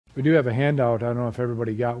We do have a handout. I don't know if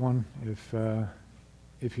everybody got one.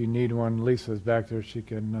 If you need one, Lisa's back there. She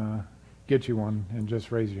can get you one, and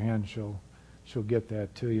just raise your hand. She'll get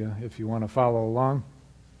that to you if you want to follow along.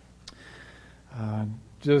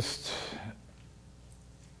 Just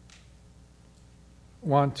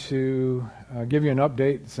want to give you an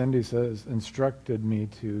update. Cindy says instructed me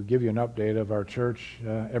to give you an update of our church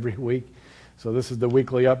every week. So this is the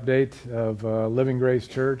weekly update of Living Grace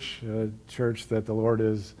Church, a church that the Lord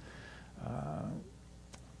is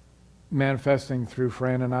manifesting through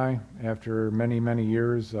Fran and I after many, many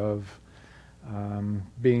years of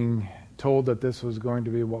being told that this was going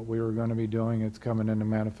to be what we were going to be doing. It's coming into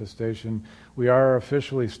manifestation. We are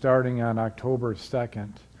officially starting on October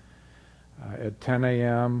 2nd at 10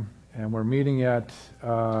 a.m. and we're meeting at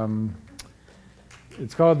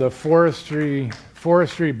it's called the Forestry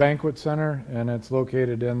Banquet Center, and it's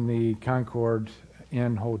located in the Concord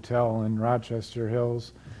Inn Hotel in Rochester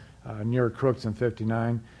Hills, near Crooks and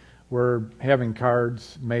 59. We're having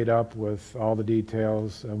cards made up with all the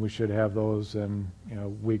details, and we should have those in a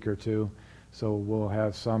week or two. So we'll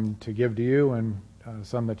have some to give to you and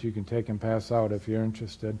some that you can take and pass out if you're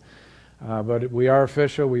interested. But we are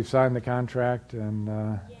official. We've signed the contract,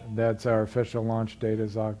 and that's our official launch date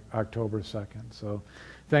is October 2nd. So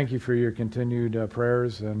thank you for your continued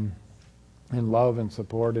prayers and love and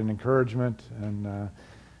support and encouragement. And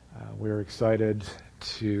we're excited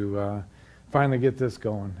to finally get this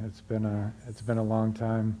going. It's been a long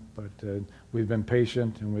time, but we've been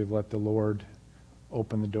patient and we've let the Lord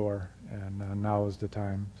open the door, and now is the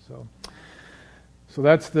time. So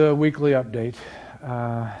that's the weekly update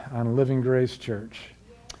on Living Grace Church.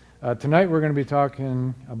 Tonight we're going to be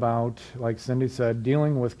talking about, like Cindy said,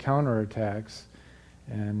 dealing with counterattacks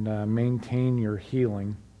and maintain your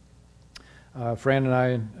healing. Fran and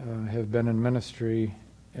I have been in ministry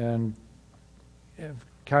and have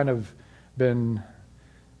kind of been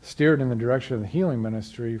steered in the direction of the healing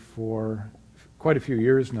ministry for quite a few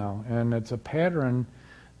years now, and it's a pattern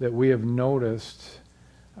that we have noticed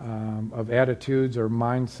of attitudes or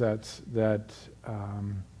mindsets that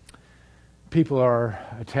people are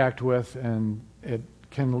attacked with, and it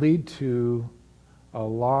can lead to a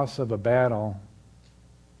loss of a battle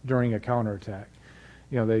during a counterattack.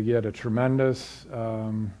 They get a tremendous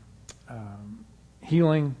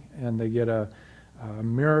healing, and they get a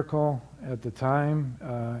miracle at the time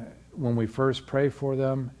when we first pray for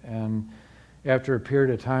them, and after a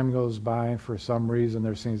period of time goes by, for some reason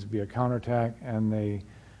there seems to be a counterattack, and they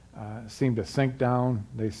seem to sink down.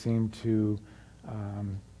 They seem to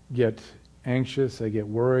get anxious. They get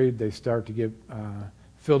worried. They start to get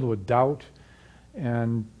filled with doubt.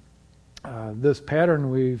 And this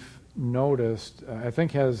pattern we've noticed, I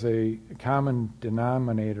think, has a common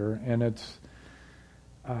denominator, and it's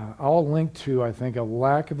all linked to, I think, a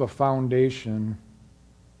lack of a foundation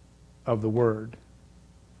of the Word,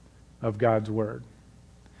 of God's Word.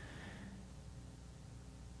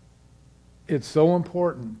 It's so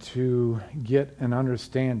important to get an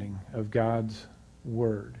understanding of God's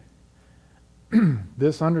Word.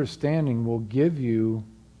 This understanding will give you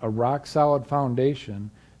a rock-solid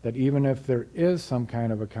foundation that even if there is some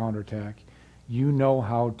kind of a counterattack, you know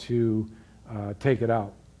how to take it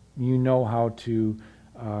out. You know how to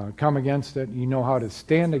come against it. You know how to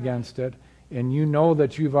stand against it. And you know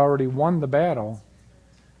that you've already won the battle.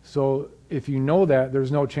 So if you know that,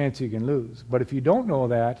 there's no chance you can lose. But if you don't know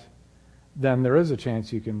that, then there is a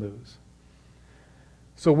chance you can lose.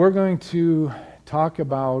 So we're going to talk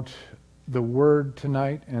about the Word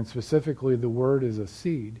tonight, and specifically the Word is a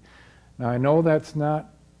seed. Now I know that's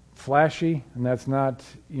not flashy, and that's not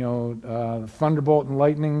thunderbolt and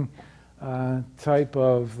lightning type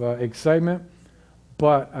of excitement,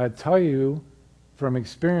 but I tell you from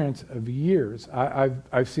experience of years,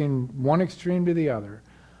 I've seen one extreme to the other,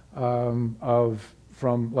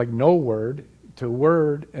 from like no word to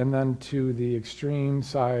word, and then to the extreme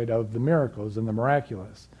side of the miracles and the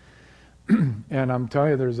miraculous. And I'm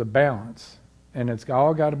telling you, there's a balance, and it's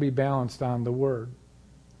all got to be balanced on the Word.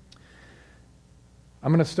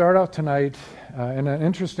 I'm going to start out tonight in an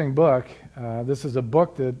interesting book. This is a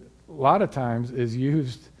book that a lot of times is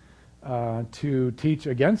used to teach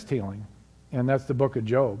against healing, and that's the book of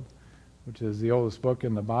Job, which is the oldest book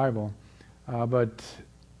in the Bible. But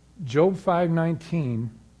Job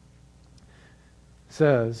 5:19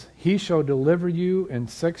 says, "He shall deliver you in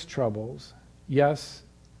 6 troubles, yes,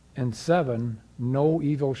 in 7 no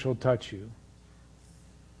evil shall touch you."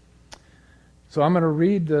 So I'm going to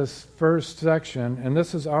read this first section, and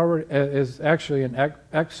this is actually an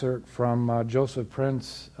excerpt from Joseph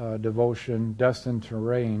Prince's devotion, Destined to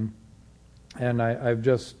Reign. And I've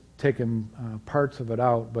just taken parts of it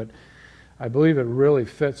out, but I believe it really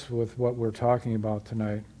fits with what we're talking about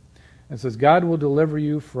tonight. It says, God will deliver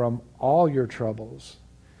you from all your troubles.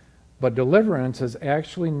 But deliverance is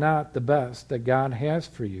actually not the best that God has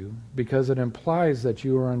for you because it implies that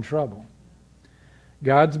you are in trouble.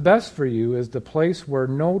 God's best for you is the place where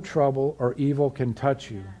no trouble or evil can touch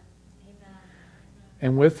you.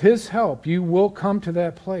 And with His help, you will come to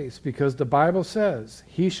that place because the Bible says,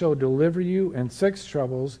 He shall deliver you in 6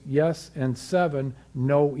 troubles, yes, in 7,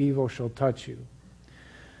 no evil shall touch you.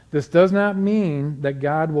 This does not mean that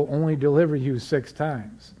God will only deliver you 6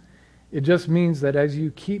 times. It just means that as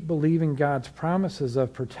you keep believing God's promises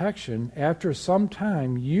of protection, after some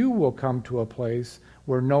time you will come to a place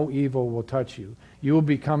where no evil will touch you. You will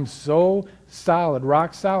become so solid,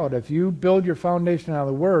 rock solid. If you build your foundation on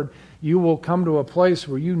the Word, you will come to a place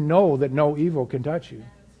where you know that no evil can touch you.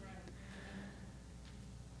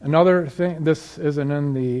 Another thing, this isn't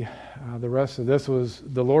in the rest of this, was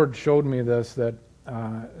the Lord showed me this, that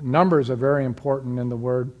numbers are very important in the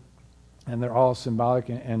Word. And they're all symbolic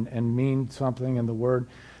and mean something in the Word.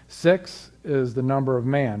 6 is the number of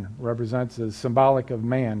man, represents as symbolic of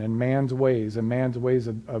man and man's ways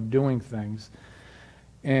of doing things.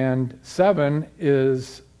 And 7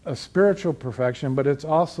 is a spiritual perfection, but it's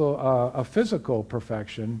also a physical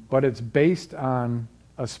perfection, but it's based on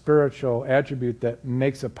a spiritual attribute that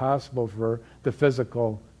makes it possible for the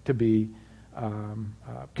physical to be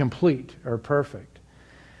complete or perfect.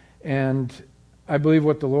 And I believe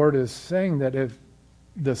what the Lord is saying, that if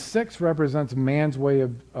the 6 represents man's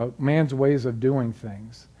ways of doing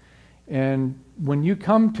things, and when you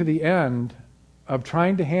come to the end of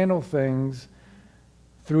trying to handle things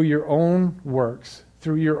through your own works,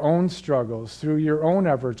 through your own struggles, through your own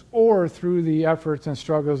efforts, or through the efforts and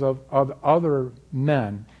struggles of other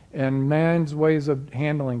men, and man's ways of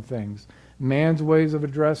handling things, man's ways of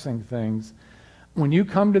addressing things, when you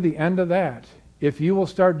come to the end of that, if you will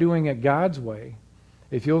start doing it God's way,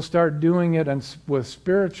 if you'll start doing it with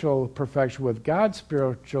spiritual perfection, with God's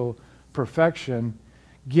spiritual perfection,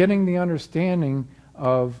 getting the understanding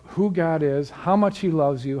of who God is, how much He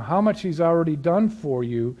loves you, how much He's already done for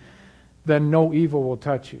you, then no evil will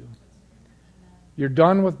touch you. You're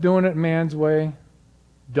done with doing it man's way,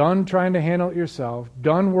 done trying to handle it yourself,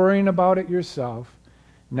 done worrying about it yourself.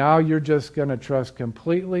 Now you're just going to trust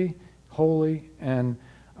completely, wholly, and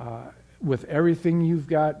with everything you've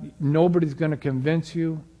got. Nobody's going to convince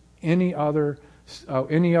you that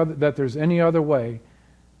there's any other way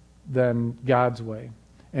than God's way.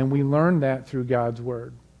 And we learn that through God's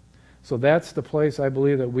Word. So that's the place I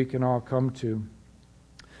believe that we can all come to.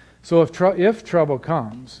 So if trouble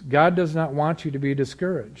comes, God does not want you to be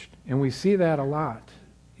discouraged. And we see that a lot.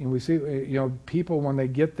 And we see, people when they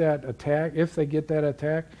get that attack, if they get that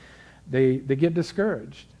attack, they get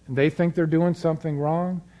discouraged. And they think they're doing something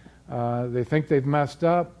wrong. They think they've messed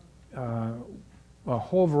up. A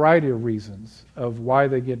whole variety of reasons of why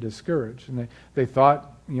they get discouraged. And they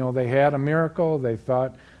thought, they had a miracle. They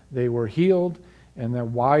thought they were healed. And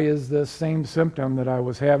then why is this same symptom that I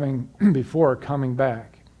was having before coming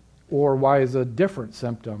back? Or why is a different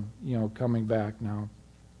symptom, coming back now?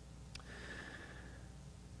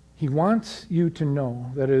 He wants you to know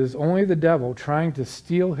that it is only the devil trying to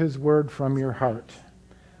steal his word from your heart.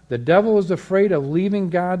 The devil is afraid of leaving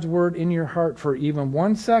God's word in your heart for even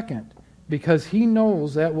 1 second because he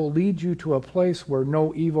knows that will lead you to a place where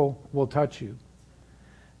no evil will touch you.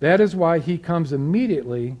 That is why he comes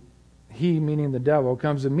immediately, he meaning the devil,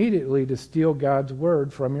 comes immediately to steal God's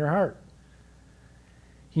word from your heart.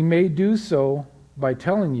 He may do so by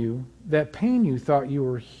telling you that pain you thought you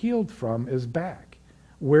were healed from is back.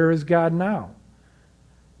 Where is God now?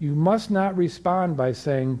 You must not respond by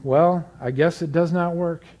saying, well, I guess it does not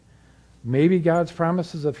work. Maybe God's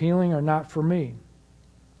promises of healing are not for me.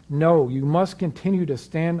 No, you must continue to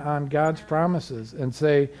stand on God's promises and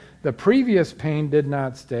say, the previous pain did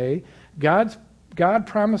not stay. God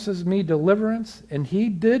promises me deliverance, and He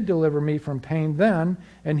did deliver me from pain then,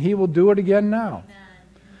 and He will do it again now. Amen.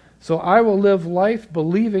 So I will live life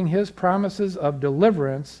believing His promises of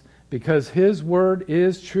deliverance because His word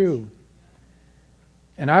is true.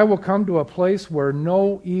 And I will come to a place where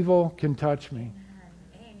no evil can touch me.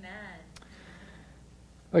 Amen.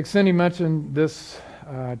 Like Cindy mentioned, this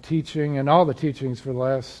teaching and all the teachings for the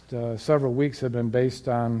last several weeks have been based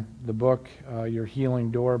on the book, Your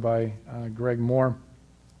Healing Door by Greg Moore.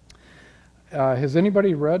 Has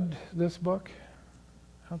anybody read this book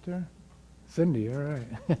out there? Cindy, all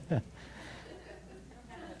right.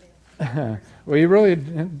 Well, you really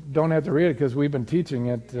don't have to read it because we've been teaching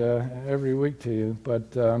it every week to you.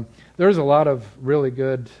 But there's a lot of really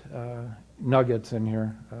good nuggets in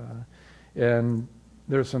here. And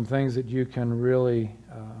there's some things that you can really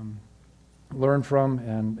learn from,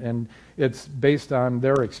 and it's based on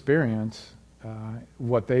their experience,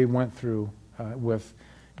 what they went through with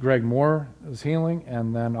Greg Moore's healing,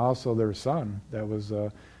 and then also their son that was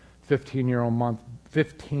a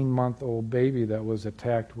 15-month-old baby that was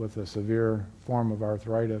attacked with a severe form of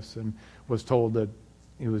arthritis and was told that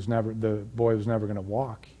the boy was never going to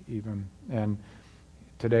walk even. And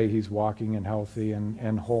today he's walking and healthy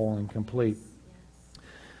and whole and complete.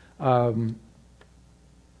 I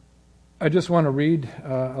just want to read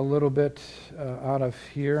a little bit out of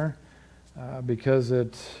here because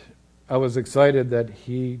I was excited that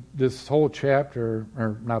this whole chapter,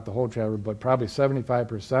 or not the whole chapter, but probably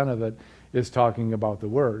 75% of it is talking about the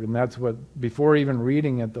Word. And that's what, before even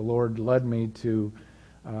reading it, the Lord led me to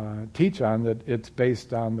teach on, that it's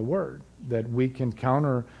based on the Word, that we can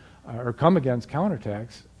counter or come against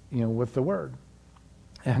counterattacks, with the Word.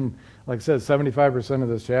 And like I said, 75% of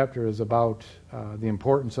this chapter is about the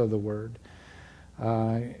importance of the Word.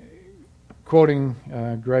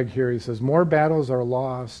 Quoting Greg here, he says, "More battles are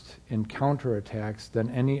lost in counterattacks than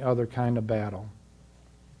any other kind of battle."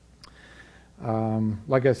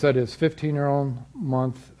 Like I said, his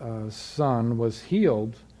 15-month son was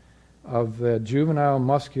healed of the juvenile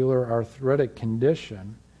muscular arthritic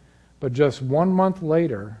condition, but just 1 month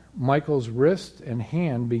later, Michael's wrist and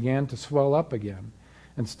hand began to swell up again.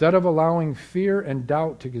 Instead of allowing fear and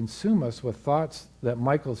doubt to consume us with thoughts that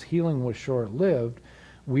Michael's healing was short-lived,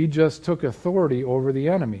 we just took authority over the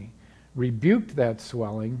enemy, rebuked that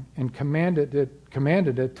swelling, and commanded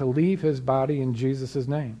it to leave his body in Jesus'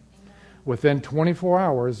 name. Amen. Within 24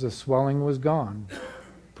 hours, the swelling was gone.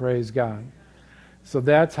 Praise God. So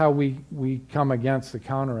that's how we come against the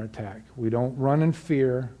counterattack. We don't run in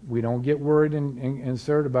fear. We don't get worried and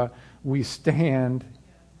concerned about. We stand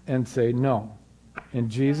and say, no. In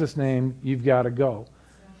Jesus' name, you've got to go.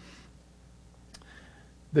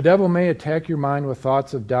 The devil may attack your mind with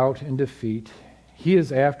thoughts of doubt and defeat. He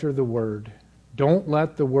is after the Word. Don't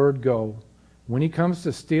let the Word go. When he comes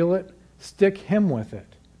to steal it, stick him with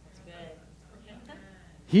it.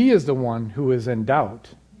 He is the one who is in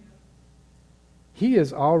doubt. He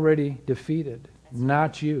is already defeated,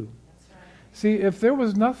 not you. See, if there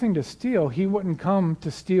was nothing to steal, he wouldn't come to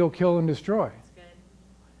steal, kill, and destroy.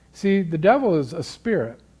 See, the devil is a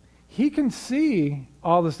spirit. He can see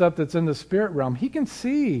all the stuff that's in the spirit realm. He can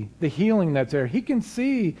see the healing that's there. He can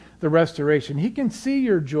see the restoration. He can see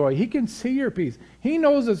your joy. He can see your peace. He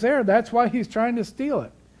knows it's there. That's why he's trying to steal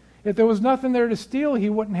it. If there was nothing there to steal, he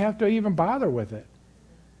wouldn't have to even bother with it.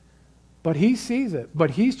 But he sees it.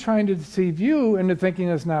 But he's trying to deceive you into thinking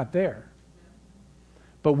it's not there.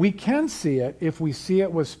 But we can see it if we see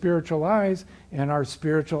it with spiritual eyes, and our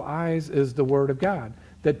spiritual eyes is the Word of God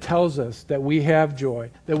that tells us that we have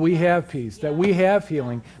joy, that we have peace, that we have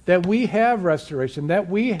healing, that we have restoration, that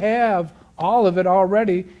we have all of it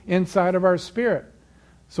already inside of our spirit.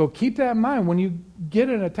 So keep that in mind. When you get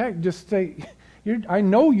an attack, just say, I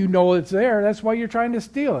know you know it's there. That's why you're trying to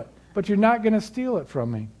steal it. But you're not going to steal it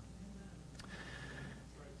from me.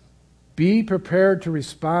 Be prepared to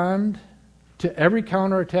respond to every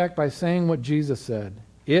counterattack by saying what Jesus said.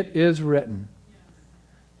 It is written.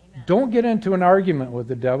 Don't get into an argument with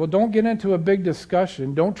the devil. Don't get into a big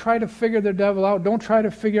discussion. Don't try to figure the devil out. Don't try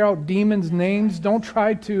to figure out demons' names. Don't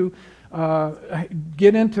try to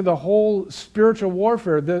get into the whole spiritual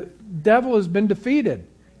warfare. The devil has been defeated.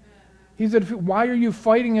 Why are you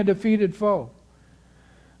fighting a defeated foe?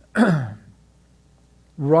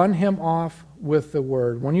 Run him off with the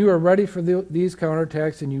Word. When you are ready for these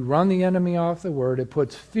counterattacks and you run the enemy off the Word, it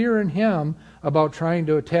puts fear in him about trying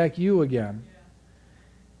to attack you again.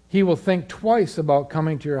 He will think twice about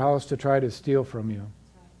coming to your house to try to steal from you.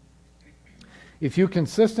 If you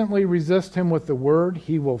consistently resist him with the Word,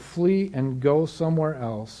 he will flee and go somewhere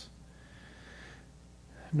else.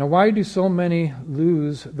 Now, why do so many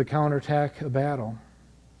lose the counterattack battle?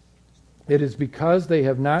 It is because they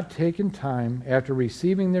have not taken time after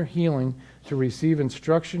receiving their healing to receive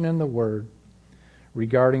instruction in the Word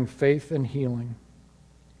regarding faith and healing.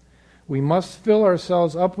 We must fill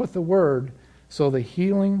ourselves up with the Word so the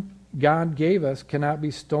healing God gave us cannot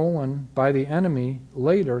be stolen by the enemy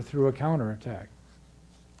later through a counterattack.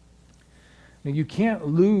 Now, you can't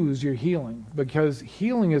lose your healing because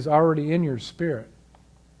healing is already in your spirit.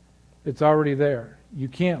 It's already there. You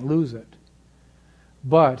can't lose it.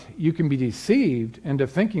 But you can be deceived into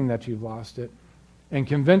thinking that you've lost it and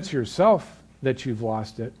convince yourself that you've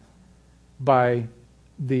lost it by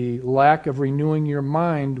the lack of renewing your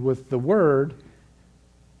mind with the Word.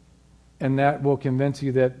 And that will convince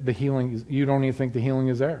you that the healing, you don't even think the healing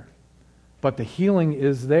is there. But the healing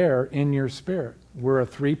is there in your spirit. We're a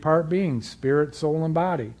three-part being, spirit, soul, and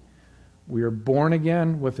body. We are born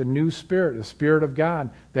again with a new spirit, the Spirit of God.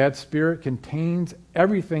 That spirit contains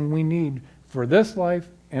everything we need for this life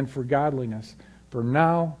and for godliness, for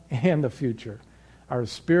now and the future. Our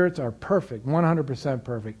spirits are perfect, 100%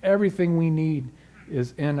 perfect. Everything we need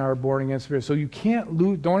is in our born again spirit. So you can't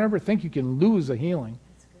lose, don't ever think you can lose a healing.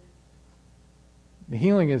 The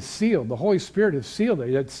healing is sealed. The Holy Spirit has sealed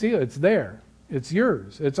it. It's sealed. It's there. It's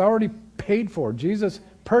yours. It's already paid for. Jesus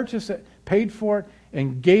purchased it, paid for it,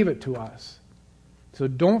 and gave it to us. So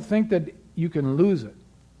don't think that you can lose it.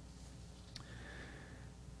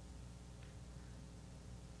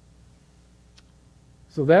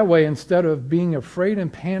 So that way, instead of being afraid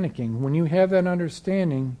and panicking, when you have that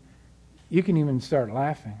understanding, you can even start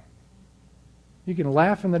laughing. You can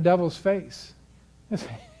laugh in the devil's face.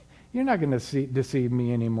 You're not going to deceive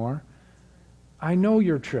me anymore. I know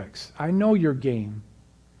your tricks. I know your game.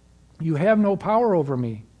 You have no power over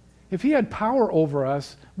me. If he had power over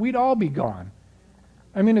us, we'd all be gone.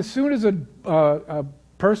 I mean, as soon as a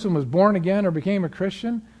person was born again or became a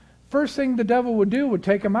Christian, first thing the devil would do would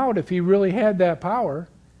take him out if he really had that power.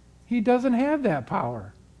 He doesn't have that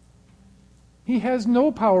power. He has no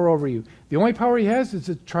power over you. The only power he has is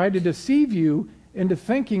to try to deceive you into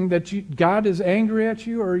thinking that God is angry at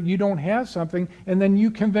you or you don't have something, and then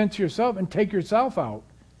you convince yourself and take yourself out.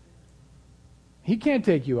 He can't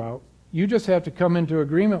take you out. You just have to come into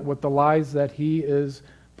agreement with the lies that he is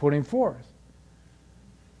putting forth.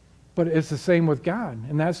 But it's the same with God,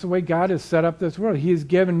 and that's the way God has set up this world. He has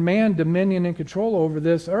given man dominion and control over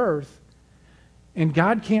this earth, and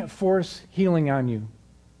God can't force healing on you.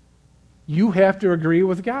 You have to agree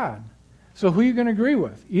with God. So who are you going to agree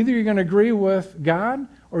with? Either you're going to agree with God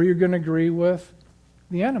or you're going to agree with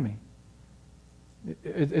the enemy.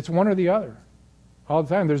 It's one or the other all the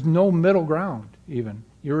time. There's no middle ground even.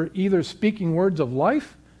 You're either speaking words of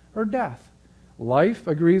life or death. Life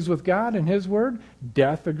agrees with God and his word.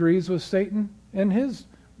 Death agrees with Satan and his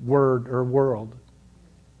word or world.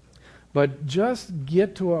 But just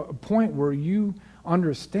get to a point where you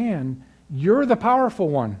understand you're the powerful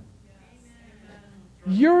one.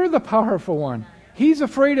 You're the powerful one. He's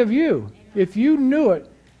afraid of you. If you knew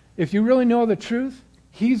it, if you really know the truth,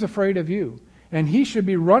 he's afraid of you. And he should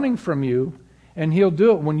be running from you, and he'll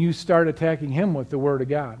do it when you start attacking him with the Word of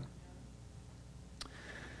God.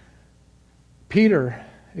 Peter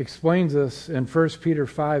explains this in 1 Peter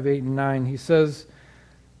 5, 8, and 9. He says,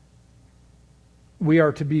 we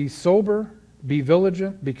are to be sober, be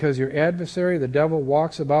vigilant, because your adversary, the devil,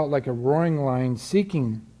 walks about like a roaring lion,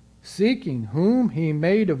 seeking whom he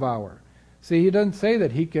may devour. See, he doesn't say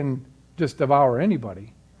that he can just devour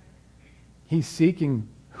anybody. He's seeking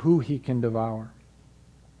who he can devour.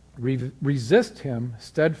 Resist him,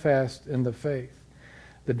 steadfast in the faith.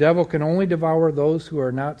 The devil can only devour those who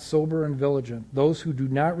are not sober and vigilant, those who do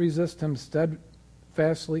not resist him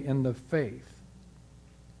steadfastly in the faith.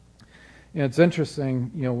 And it's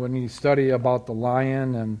interesting, when you study about the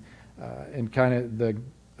lion and kind of the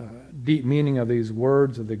deep meaning of these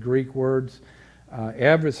words, of the Greek words.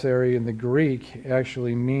 Adversary in the Greek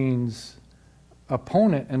actually means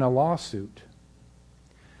opponent in a lawsuit.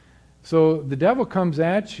 So the devil comes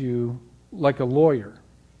at you like a lawyer,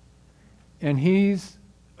 and he's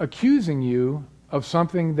accusing you of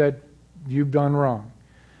something that you've done wrong.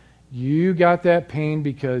 You got that pain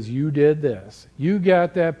because you did this. You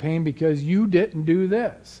got that pain because you didn't do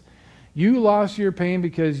this. You lost your pain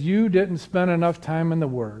because you didn't spend enough time in the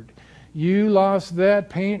Word. You lost that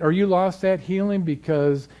pain, or you lost that healing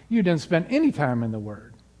because you didn't spend any time in the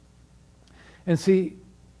Word. And see,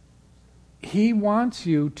 he wants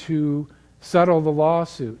you to settle the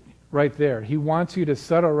lawsuit right there. He wants you to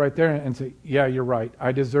settle right there and say, yeah, you're right.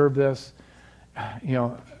 I deserve this.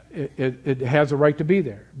 It has a right to be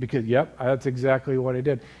there because, yep, that's exactly what I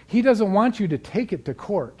did. He doesn't want you to take it to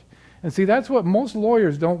court. And see, that's what most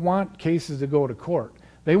lawyers don't want cases to go to court.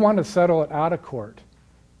 They want to settle it out of court.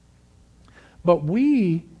 But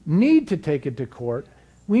we need to take it to court.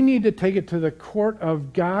 We need to take it to the court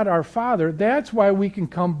of God our Father. That's why we can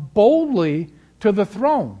come boldly to the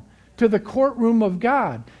throne, to the courtroom of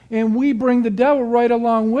God. And we bring the devil right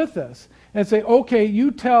along with us and say, okay,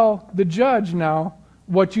 you tell the judge now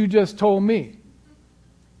what you just told me.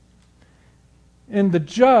 And the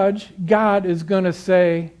judge, God, is going to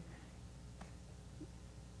say,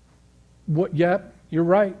 yep, you're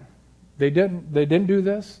right. They didn't do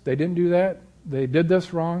this. They didn't do that. They did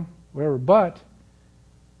this wrong, whatever. But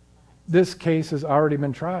this case has already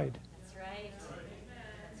been tried. That's right.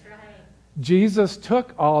 That's right. Jesus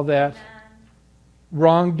took all that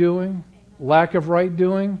wrongdoing, lack of right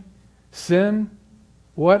doing, sin,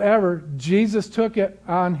 whatever, Jesus took it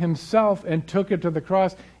on himself and took it to the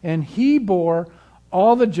cross, and he bore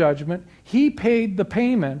all the judgment. He paid the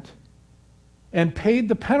payment and paid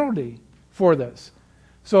the penalty for this.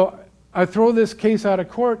 So I throw this case out of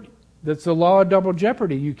court. That's the law of double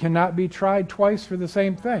jeopardy. You cannot be tried twice for the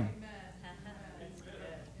same thing.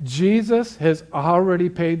 Jesus has already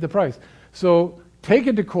paid the price. So take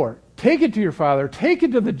it to court. Take it to your father. Take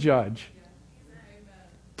it to the judge.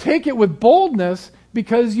 Take it with boldness,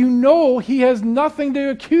 because you know he has nothing to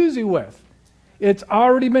accuse you with. It's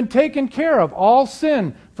already been taken care of. All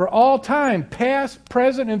sin for all time, past,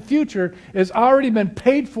 present, and future, has already been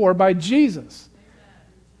paid for by Jesus.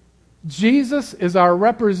 Jesus is our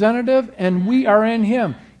representative, and we are in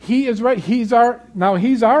him. He is right. He's our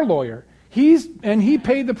lawyer. He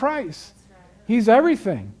paid the price. He's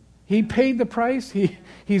everything. He paid the price.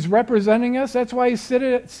 He's representing us. That's why he's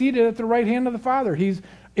seated at the right hand of the Father. He's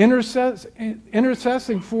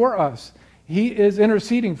intercessing for us. He is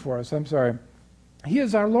interceding for us. I'm sorry. He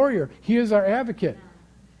is our lawyer. He is our advocate.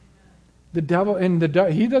 The devil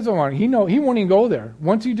he doesn't want. He won't even go there.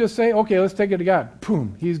 Once you just say, "Okay, let's take it to God,"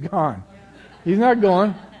 boom, he's gone. He's not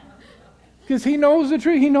going, because he knows the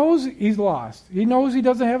truth. He knows he's lost. He knows he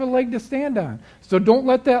doesn't have a leg to stand on. So don't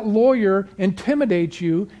let that lawyer intimidate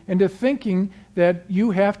you into thinking that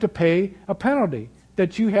you have to pay a penalty,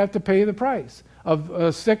 that you have to pay the price of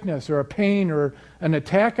a sickness or a pain or an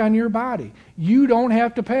attack on your body. You don't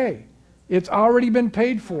have to pay. It's already been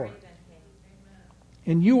paid for.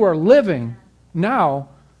 And you are living now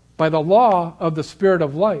by the law of the Spirit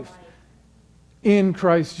of life in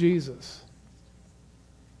Christ Jesus.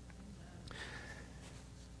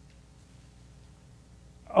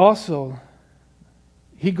 Also,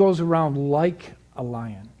 he goes around like a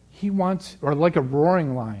lion. Or like a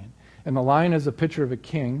roaring lion. And the lion is a picture of a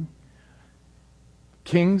king.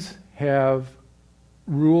 Kings have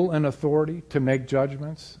rule and authority to make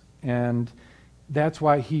judgments, and that's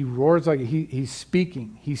why he roars like he's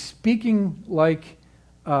speaking. He's speaking like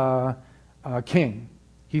a king.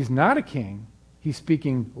 He's not a king. He's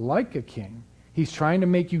speaking like a king. He's trying to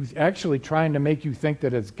make you think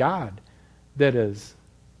that it's God that is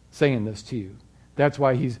saying this to you. That's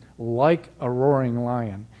why he's like a roaring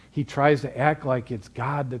lion. He tries to act like it's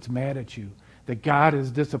God that's mad at you, that God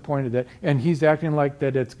is disappointed, and he's acting like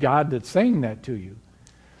that it's God that's saying that to you.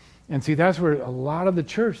 And see, that's where a lot of the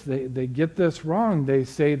church, they get this wrong. They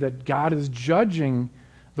say that God is judging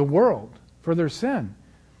the world for their sin.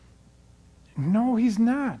 No, he's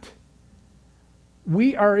not.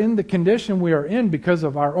 We are in the condition we are in because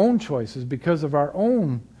of our own choices, because of our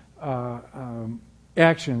own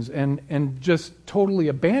actions, and just totally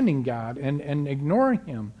abandoning God and ignoring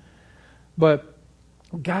him. But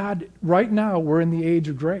God, right now, we're in the age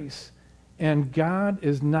of grace. And God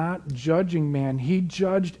is not judging man. He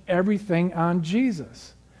judged everything on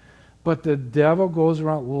Jesus. But the devil goes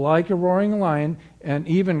around like a roaring lion, and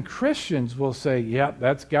even Christians will say, "Yeah,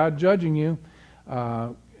 that's God judging you."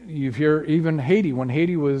 You hear even Haiti, when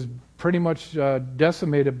Haiti was pretty much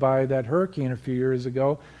decimated by that hurricane a few years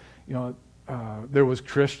ago, there was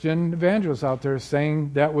Christian evangelists out there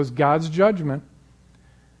saying that was God's judgment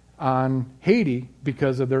on Haiti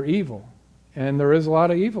because of their evil. And there is a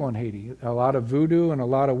lot of evil in Haiti, a lot of voodoo and a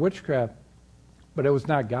lot of witchcraft. But it was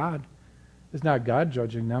not God. It's not God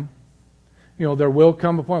judging them. There will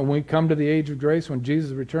come a point when we come to the age of grace, when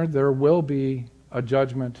Jesus returns, there will be a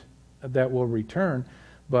judgment that will return.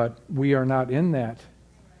 But we are not in that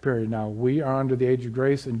period now. We are under the age of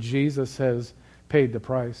grace, and Jesus has paid the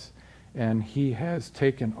price. And he has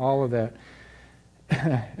taken all of that.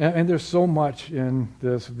 And there's so much in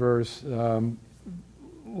this verse.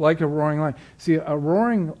 Like a roaring lion. See, a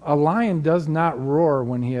lion does not roar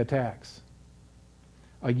when he attacks.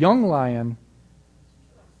 A young lion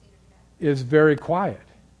is very quiet.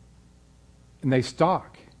 And they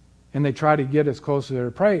stalk. And they try to get as close to their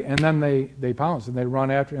prey. And then they pounce and they run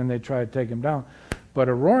after and they try to take him down. But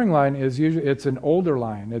a roaring lion is usually, it's an older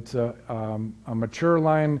lion. It's a mature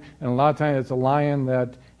lion. And a lot of times it's a lion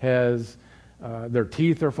that has, their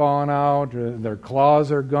teeth are falling out, or their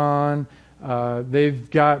claws are gone. They've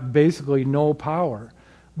got basically no power.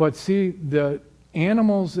 But see, the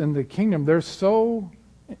animals in the kingdom, they're so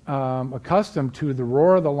accustomed to the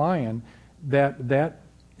roar of the lion that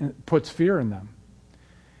puts fear in them.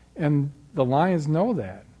 And the lions know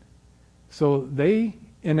that. So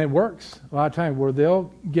and it works a lot of times where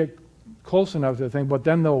they'll get close enough to the thing, but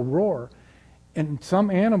then they'll roar. And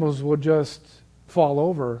some animals will just fall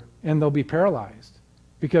over and they'll be paralyzed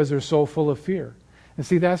because they're so full of fear. And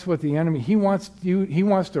see, that's what the enemy, he wants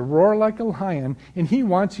to roar like a lion, and he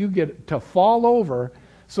wants you to fall over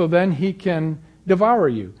so then he can devour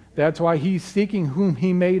you. That's why he's seeking whom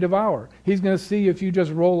he may devour. He's going to see if you just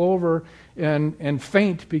roll over and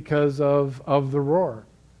faint because of the roar.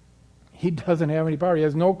 He doesn't have any power. He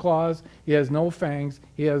has no claws. He has no fangs.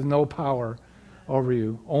 He has no power over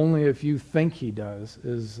you. Only if you think he does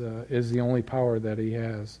is the only power that he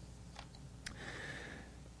has.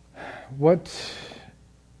 What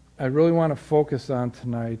I really want to focus on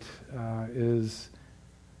tonight is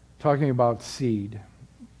talking about seed.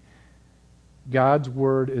 God's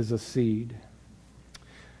word is a seed.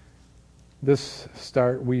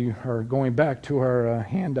 We are going back to our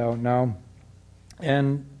handout now,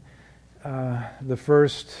 and the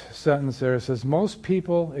first sentence there says, most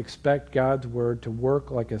people expect God's word to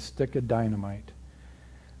work like a stick of dynamite,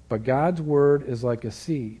 but God's word is like a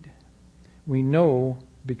seed. We know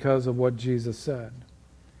because of what Jesus said.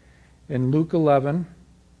 In Luke 11,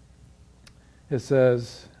 it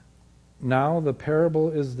says, now the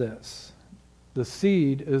parable is this. The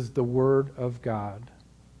seed is the word of God.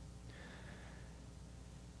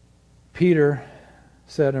 Peter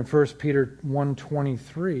said in 1 Peter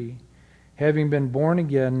 1:23, having been born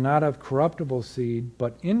again, not of corruptible seed,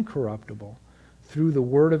 but incorruptible, through the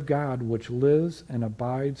word of God, which lives and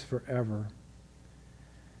abides forever.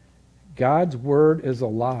 God's word is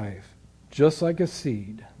alive, just like a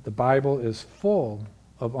seed. The Bible is full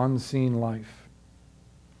of unseen life.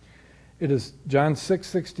 It is John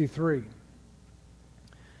 6:63.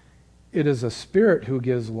 It is a spirit who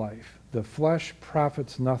gives life. The flesh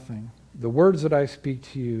profits nothing. The words that I speak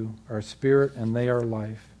to you are spirit and they are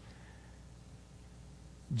life.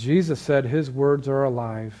 Jesus said his words are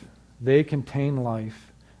alive. They contain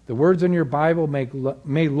life. The words in your Bible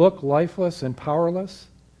may look lifeless and powerless,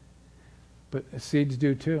 but seeds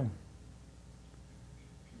do too.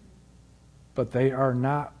 But they are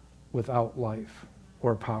not without life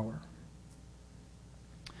or power.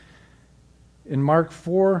 In Mark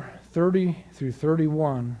 4:30 through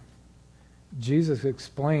 31, Jesus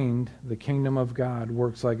explained the kingdom of God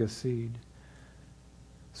works like a seed.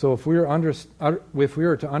 So if we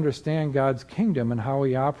are to understand God's kingdom and how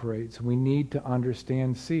he operates, we need to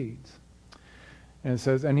understand seeds. And it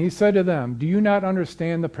says, and he said to them, do you not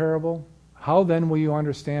understand the parable? How then will you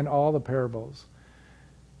understand all the parables?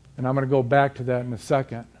 And I'm going to go back to that in a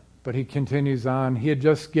second. But he continues on. He had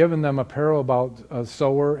just given them a parable about a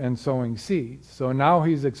sower and sowing seeds. So now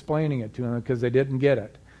he's explaining it to them because they didn't get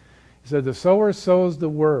it. He said, the sower sows the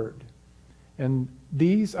word. And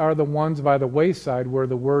these are the ones by the wayside where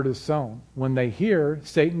the word is sown. When they hear,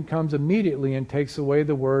 Satan comes immediately and takes away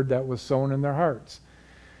the word that was sown in their hearts.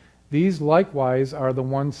 These likewise are the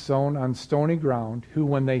ones sown on stony ground, who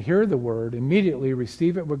when they hear the word, immediately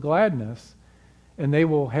receive it with gladness, and they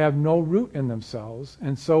will have no root in themselves,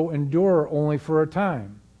 and so endure only for a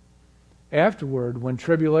time. Afterward, when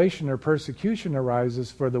tribulation or persecution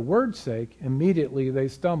arises for the word's sake, immediately they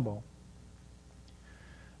stumble.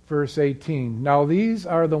 Verse 18, now these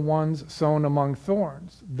are the ones sown among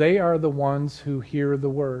thorns. They are the ones who hear the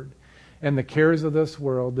word, and the cares of this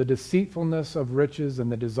world, the deceitfulness of riches,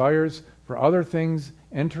 and the desires for other things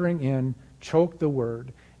entering in, choke the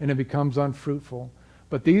word, and it becomes unfruitful.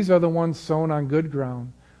 But these are the ones sown on good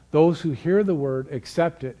ground, those who hear the word,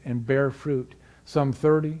 accept it, and bear fruit, some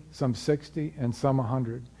 30, some 60, and some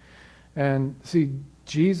 100. And see,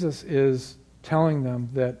 Jesus is telling them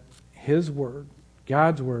that his word,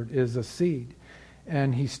 God's word, is a seed.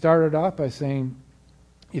 And he started off by saying,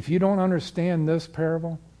 if you don't understand this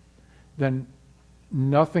parable, then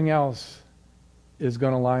nothing else is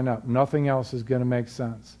going to line up. Nothing else is going to make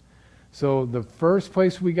sense. So the first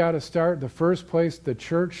place we got to start, the first place the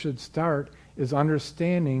church should start, is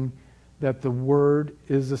understanding that the word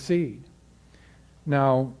is a seed.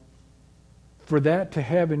 Now, for that to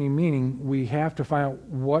have any meaning, we have to find out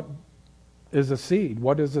what is a seed.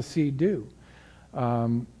 What does a seed do?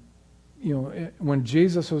 When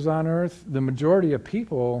Jesus was on earth, the majority of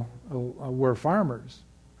people were farmers.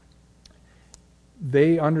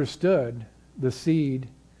 They understood the seed,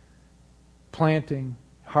 planting,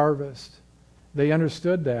 harvest. They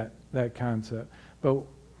understood that concept. But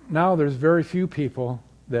now there's very few people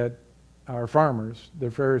that are farmers. There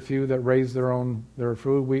are very few that raise their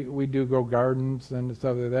food. We do grow gardens and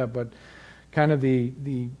stuff like that, but kind of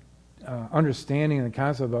the understanding and the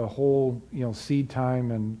concept of a whole seed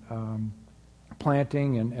time and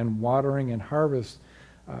planting and watering and harvest,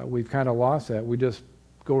 we've kind of lost that. We just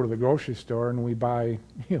go to the grocery store and we buy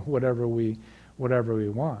whatever we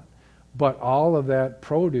want. But all of that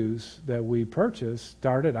produce that we purchase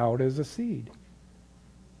started out as a seed.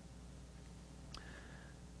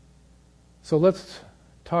 So let's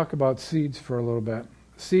talk about seeds for a little bit.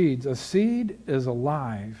 seeds. A seed is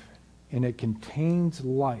alive and it contains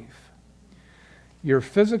life. Your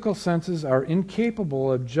physical senses are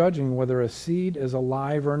incapable of judging whether a seed is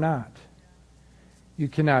alive or not. You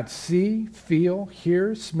cannot see, feel,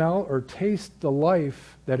 hear, smell, or taste the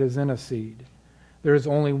life that is in a seed. There is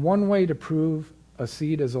only one way to prove a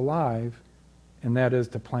seed is alive, and that is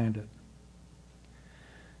to plant it.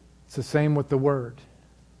 It's the same with the Word.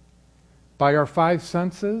 By our five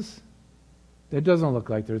senses, it doesn't look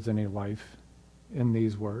like there's any life in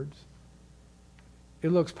these words.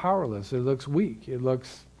 It looks powerless. It looks weak. It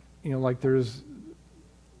looks, like there's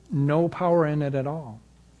no power in it at all.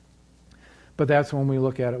 But that's when we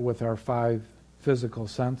look at it with our five physical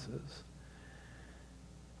senses.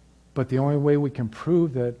 But the only way we can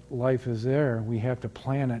prove that life is there, we have to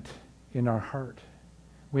plant it in our heart.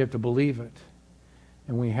 We have to believe it.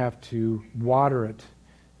 And we have to water it.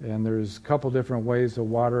 And there's a couple different ways to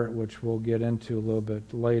water it, which we'll get into a little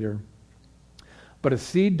bit later. But a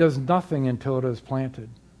seed does nothing until it is planted.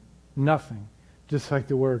 Nothing. Just like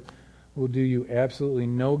the Word will do you absolutely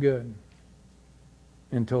no good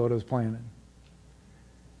until it is planted.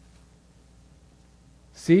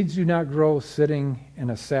 Seeds do not grow sitting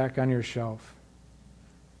in a sack on your shelf.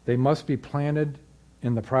 They must be planted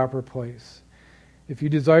in the proper place. If you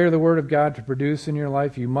desire the Word of God to produce in your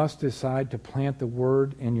life, you must decide to plant the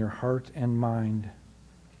Word in your heart and mind.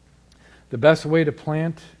 The best way to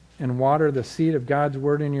plant and water the seed of God's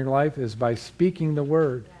Word in your life is by speaking the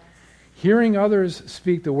Word. Hearing others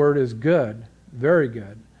speak the Word is good, very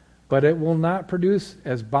good, but it will not produce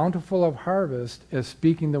as bountiful of harvest as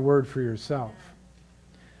speaking the Word for yourself.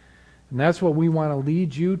 And that's what we want to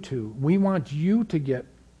lead you to. We want you to get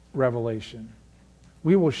revelation.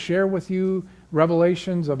 We will share with you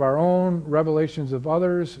revelations of our own, revelations of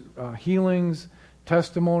others, healings,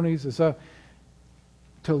 testimonies, and stuff,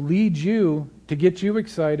 to lead you, to get you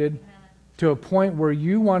excited, to a point where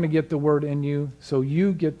you want to get the Word in you so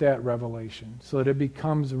you get that revelation, so that it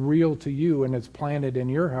becomes real to you and it's planted in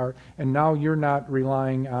your heart, and now you're not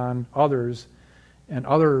relying on others and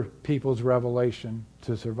other people's revelation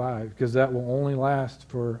to survive, because that will only last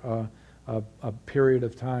for a period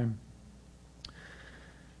of time.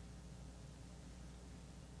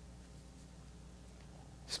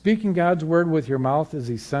 Speaking God's Word with your mouth is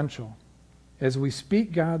essential. As we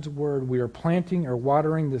speak God's Word, we are planting or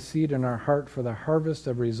watering the seed in our heart for the harvest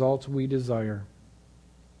of results we desire.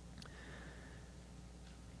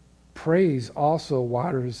 Praise also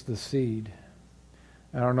waters the seed.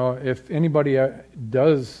 I don't know if anybody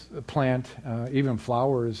does plant even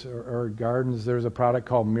flowers or gardens. There's a product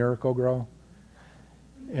called Miracle Grow,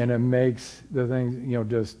 and it makes the things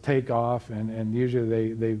just take off. And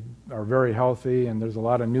usually they are very healthy, and there's a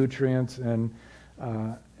lot of nutrients and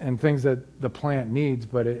things that the plant needs,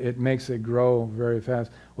 but it makes it grow very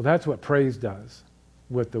fast. Well, that's what praise does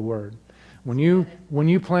with the Word. When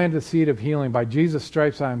you plant the seed of healing, by Jesus'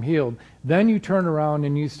 stripes I am healed, then you turn around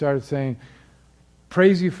and you start saying,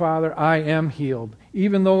 praise you, Father, I am healed.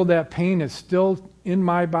 Even though that pain is still in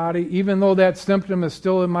my body, even though that symptom is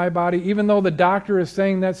still in my body, even though the doctor is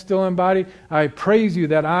saying that's still in my body, I praise you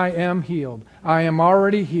that I am healed. I am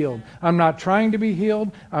already healed. I'm not trying to be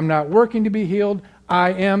healed. I'm not working to be healed.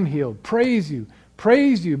 I am healed. Praise you.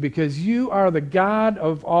 Praise you, because you are the God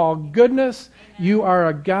of all goodness. You are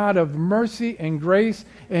a God of mercy and grace,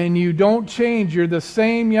 and you don't change. You're the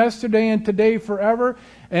same yesterday and today forever,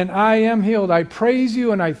 and I am healed. I praise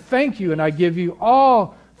you and I thank you, and I give you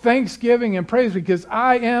all thanksgiving and praise because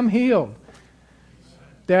I am healed.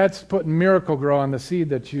 That's putting Miracle Grow on the seed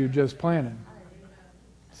that you just planted.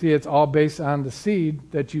 See, it's all based on the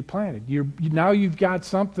seed that you planted. Now you've got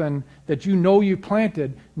something that you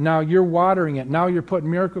planted. Now you're watering it. Now you're putting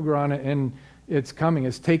Miracle Grow on it, and it's coming.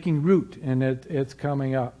 It's taking root, and it's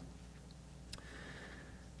coming up.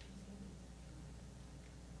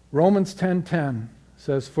 Romans 10:10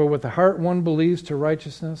 says, "For with the heart one believes to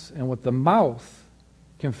righteousness, and with the mouth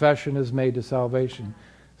confession is made to salvation."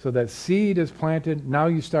 So that seed is planted. Now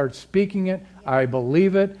you start speaking it. I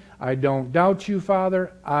believe it. I don't doubt you,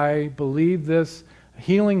 Father. I believe this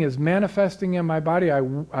healing is manifesting in my body.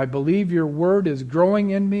 I believe your Word is growing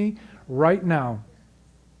in me right now.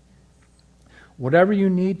 Whatever you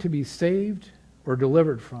need to be saved or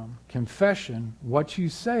delivered from, confession, what you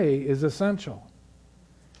say, is essential.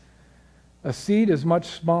 A seed is much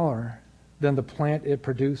smaller than the plant it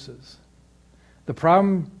produces. The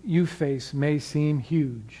problem you face may seem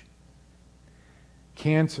huge.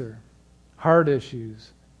 Cancer, heart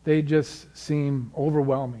issues, they just seem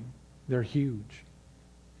overwhelming. They're huge.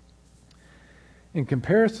 In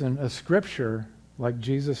comparison, a scripture like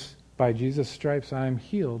by Jesus' stripes I am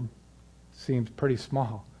healed, seems pretty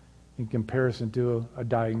small in comparison to a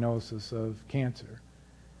diagnosis of cancer.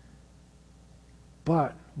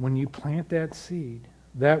 But when you plant that seed,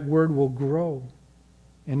 that word will grow,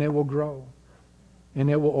 and it will grow, and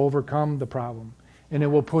it will overcome the problem, and it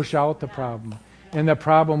will push out the problem, and the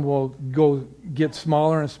problem will get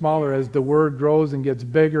smaller and smaller as the word grows and gets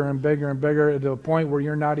bigger and bigger and bigger to a point where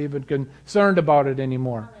you're not even concerned about it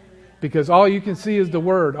anymore. Because all you can see is the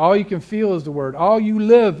word. All you can feel is the word. All you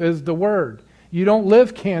live is the word. You don't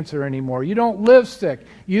live cancer anymore. You don't live sick.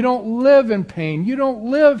 You don't live in pain. You don't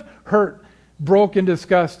live hurt, broken,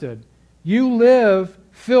 disgusted. You live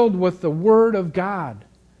filled with the Word of God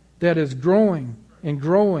that is growing and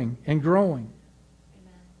growing and growing.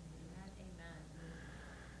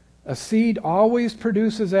 A seed always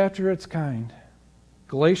produces after its kind.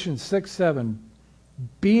 Galatians 6:7.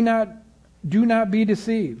 Do not be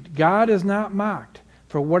deceived. God is not mocked.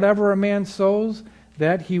 For whatever a man sows,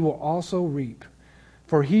 that he will also reap.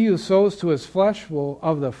 For he who sows to his flesh will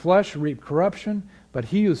of the flesh reap corruption, but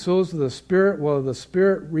he who sows to the Spirit will of the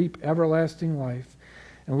Spirit reap everlasting life.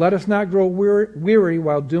 And let us not grow weary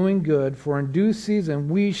while doing good, for in due season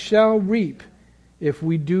we shall reap if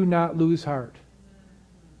we do not lose heart.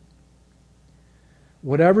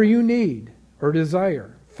 Whatever you need or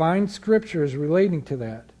desire, find scriptures relating to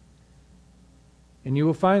that. And you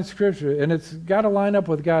will find scripture, and it's got to line up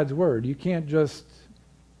with God's Word. You can't just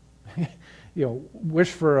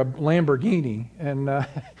wish for a Lamborghini and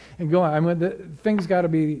go on. I mean, things got to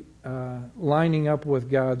be lining up with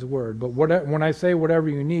God's Word. But when I say whatever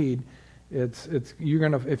you need, it's you're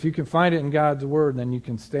gonna, if you can find it in God's Word, then you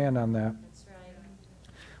can stand on that. That's right.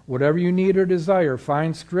 Whatever you need or desire,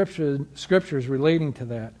 find scriptures relating to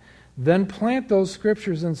that. Then plant those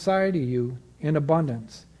scriptures inside of you in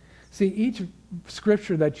abundance. See, each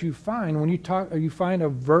scripture that you find, when you find a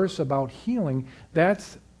verse about healing,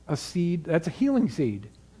 that's a seed, that's a healing seed.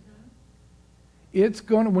 It's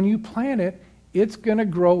going to, when you plant it, it's going to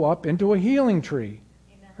grow up into a healing tree.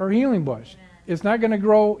 Amen. Or healing bush. Amen. It's not going to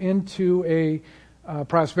grow into a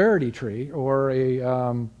prosperity tree or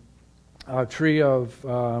a tree of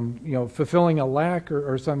fulfilling a lack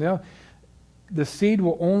or something else. The seed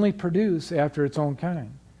will only produce after its own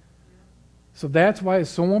kind. So that's why it's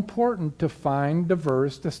so important to find the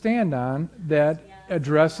verse to stand on that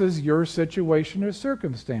addresses your situation or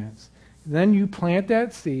circumstance. Then you plant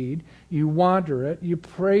that seed, you water it, you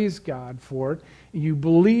praise God for it, you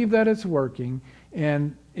believe that it's working,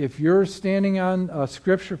 and if you're standing on a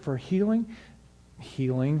scripture for healing,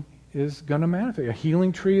 healing is going to manifest. A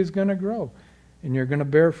healing tree is going to grow, and you're going to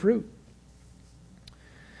bear fruit.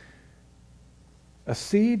 A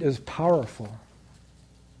seed is powerful,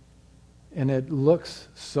 and it looks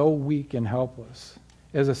so weak and helpless.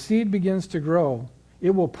 As a seed begins to grow,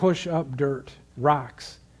 it will push up dirt,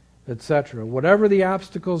 rocks, etc. Whatever the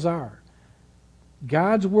obstacles are,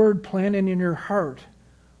 God's Word planted in your heart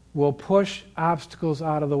will push obstacles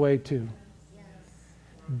out of the way too. Yes.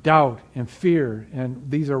 Doubt and fear, and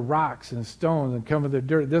these are rocks and stones and come with the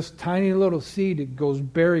dirt. This tiny little seed, it goes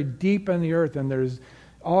buried deep in the earth, and there's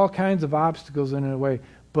all kinds of obstacles in the way,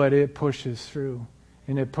 but it pushes through.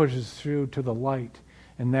 And it pushes through to the light.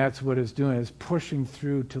 And that's what it's doing. It's pushing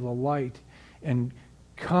through to the light and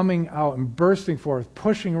coming out and bursting forth,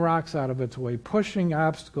 pushing rocks out of its way, pushing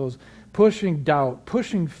obstacles, pushing doubt,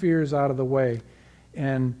 pushing fears out of the way.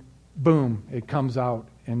 And boom, it comes out.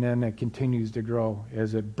 And then it continues to grow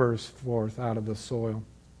as it bursts forth out of the soil.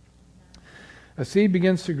 A seed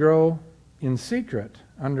begins to grow in secret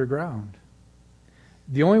underground.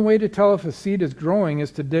 The only way to tell if a seed is growing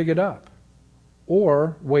is to dig it up,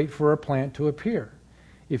 or wait for a plant to appear.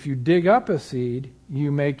 If you dig up a seed,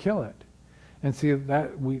 you may kill it. And see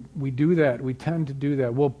that we do that. We tend to do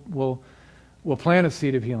that. We'll plant a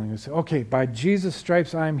seed of healing. We say, okay, by Jesus'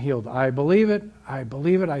 stripes I am healed. I believe it. I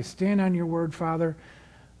believe it. I stand on your word, Father,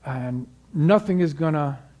 and nothing is going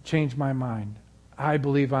to change my mind. I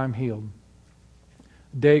believe I'm healed.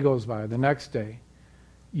 Day goes by. The next day,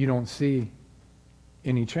 you don't see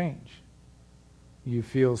any change. You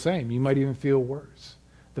feel the same. You might even feel worse.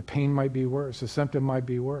 The pain might be worse. The symptom might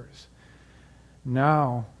be worse.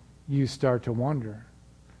 Now you start to wonder,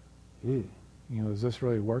 is this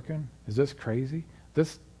really working? Is this crazy?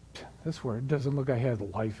 This word doesn't look like it has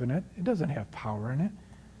life in it. It doesn't have power in it.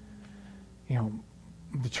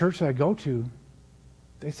 The church that I go to,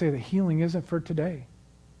 they say that healing isn't for today.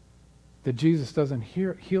 That Jesus doesn't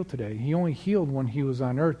heal today. He only healed when he was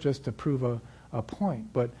on earth just to prove a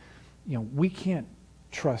point. But we can't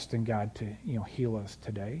trust in God to heal us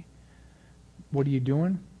today. What are you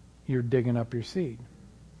doing? You're digging up your seed.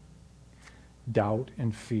 Doubt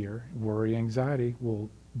and fear, worry, anxiety will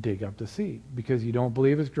dig up the seed. Because you don't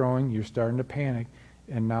believe it's growing, you're starting to panic,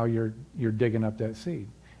 and now you're digging up that seed.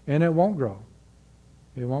 And it won't grow.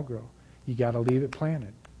 It won't grow. You got to leave it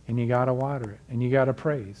planted. And you got to water it. And you got to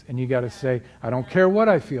praise. And you got to say, I don't care what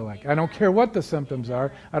I feel like. I don't care what the symptoms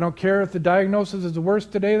are. I don't care if the diagnosis is worse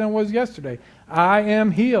today than it was yesterday. I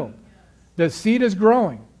am healed. The seed is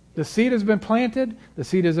growing. The seed has been planted. The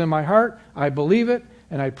seed is in my heart. I believe it.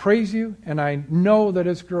 And I praise you. And I know that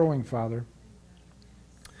it's growing, Father.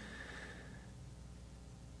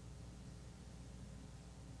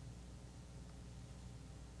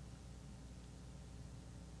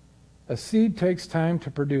 A seed takes time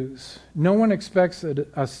to produce. No one expects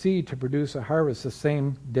a seed to produce a harvest the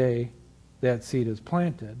same day that seed is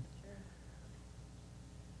planted.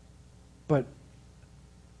 But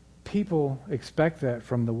people expect that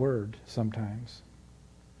from the Word sometimes.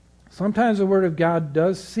 Sometimes the Word of God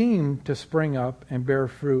does seem to spring up and bear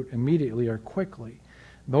fruit immediately or quickly.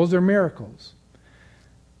 Those are miracles.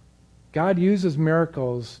 God uses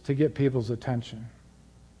miracles to get people's attention.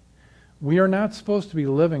 We are not supposed to be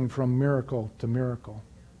living from miracle to miracle.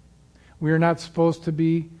 We are not supposed to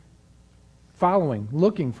be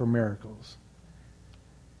looking for miracles.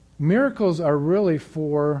 Miracles are really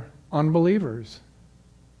for unbelievers.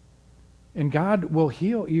 And God will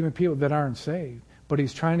heal even people that aren't saved, but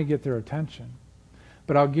He's trying to get their attention.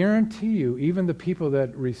 But I'll guarantee you, even the people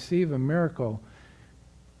that receive a miracle,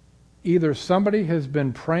 either somebody has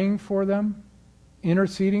been praying for them,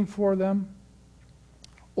 interceding for them,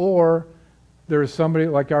 or there is somebody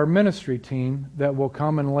like our ministry team that will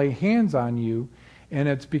come and lay hands on you, and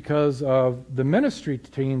it's because of the ministry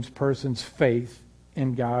team's person's faith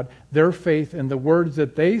in God, their faith in the words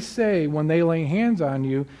that they say when they lay hands on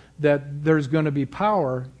you, that there's going to be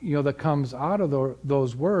power, that comes out of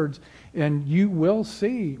those words, and you will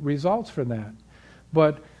see results from that.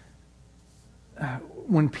 But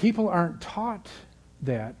when people aren't taught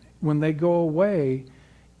that, when they go away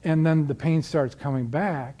and then the pain starts coming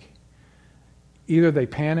back, either they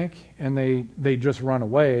panic and they just run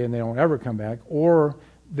away and they don't ever come back, or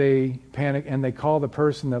they panic and they call the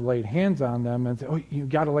person that laid hands on them and say, oh, you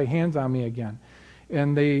got to lay hands on me again.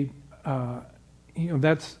 And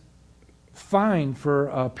that's fine for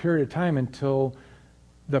a period of time until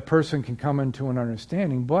the person can come into an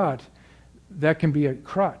understanding, but that can be a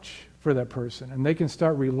crutch for that person. And they can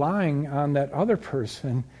start relying on that other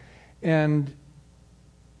person, and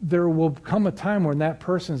there will come a time when that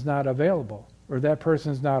person's not available or that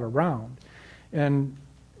person's not around. And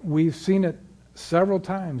we've seen it several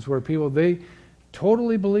times where people, they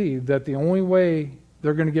totally believe that the only way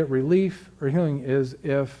they're going to get relief or healing is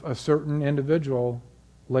if a certain individual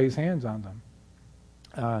lays hands on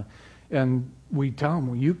them. And we tell them,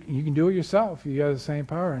 well, you can do it yourself. You got the same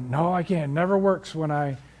power. And no, I can't. It never works when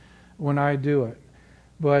I do it.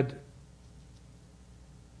 But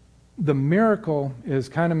the miracle is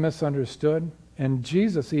kind of misunderstood, and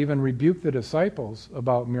Jesus even rebuked the disciples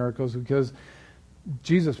about miracles, because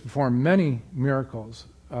Jesus performed many miracles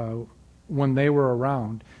when they were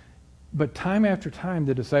around. But time after time,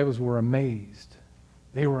 the disciples were amazed.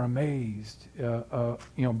 They were amazed,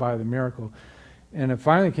 by the miracle. And it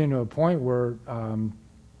finally came to a point where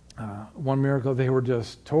one miracle, they were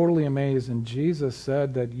just totally amazed, and Jesus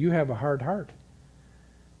said that you have a hard heart.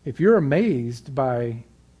 If you're amazed by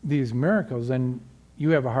these miracles, then you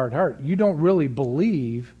have a hard heart. You don't really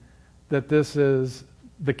believe that this is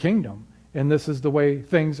the kingdom and this is the way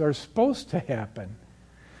things are supposed to happen.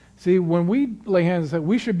 See, when we lay hands,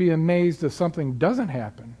 we should be amazed if something doesn't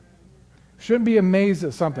happen. We shouldn't be amazed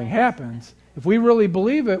that something happens. If we really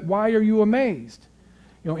believe it, why are you amazed?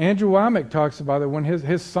 Andrew Womack talks about it when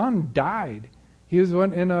his son died. He was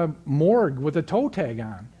in a morgue with a toe tag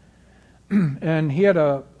on. And he had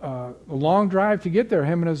a long drive to get there,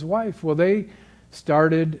 him and his wife. Well, they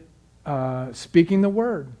started speaking the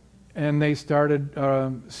word. And they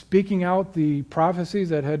started speaking out the prophecies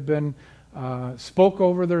that had been spoke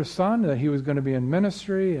over their son, that he was going to be in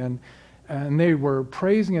ministry. And they were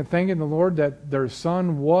praising and thanking the Lord that their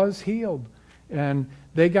son was healed. And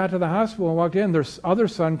they got to the hospital and walked in. Their other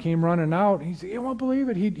son came running out. He said, you won't believe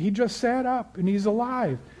it. He just sat up and he's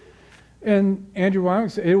alive. And Andrew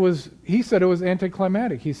Womack said he said it was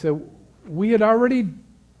anticlimactic. He said, we had already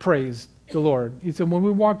praised the Lord. He said, when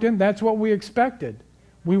we walked in, that's what we expected.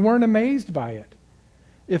 We weren't amazed by it.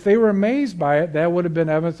 If they were amazed by it, that would have been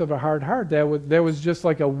evidence of a hard heart. That was just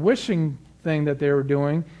like a wishing thing that they were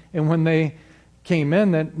doing. And when they came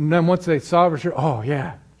in, then once they saw it, sure, oh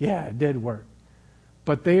yeah, it did work.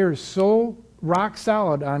 But they are so rock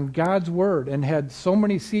solid on God's word and had so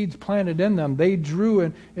many seeds planted in them, they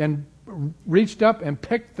drew and reached up and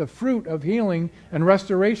picked the fruit of healing and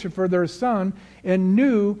restoration for their son and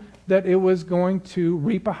knew that it was going to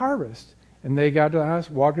reap a harvest. And they got to the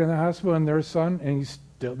hospital, walked in the hospital, and their son, and he's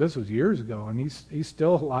still, this was years ago, and he's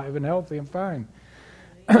still alive and healthy and fine.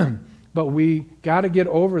 But we got to get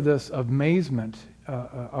over this amazement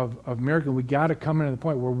of miracle. We got to come into the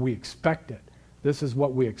point where we expect it. This is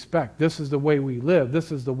what we expect. This is the way we live.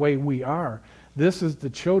 This is the way we are. This is the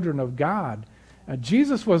children of God.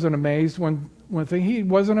 Jesus wasn't amazed he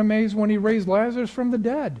wasn't amazed when he raised Lazarus from the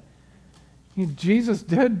dead. Jesus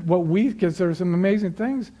did what we consider some amazing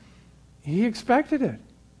things. He expected it.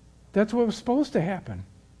 That's what was supposed to happen.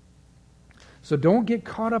 So don't get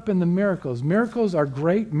caught up in the miracles. Miracles are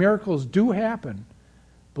great. Miracles do happen.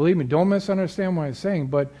 Believe me, don't misunderstand what I'm saying,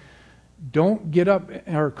 but don't get up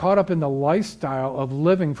or caught up in the lifestyle of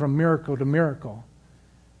living from miracle to miracle.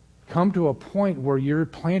 Come to a point where you're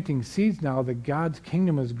planting seeds now that God's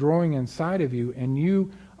kingdom is growing inside of you, and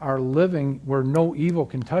you are living where no evil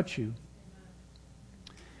can touch you.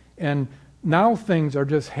 And now things are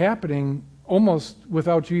just happening almost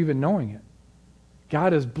without you even knowing it.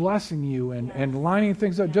 God is blessing you and lining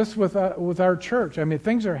things up just with our church. I mean,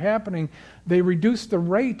 things are happening. They reduced the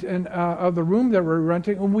rate of the room that we're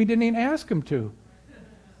renting, and we didn't even ask them to.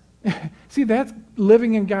 See, that's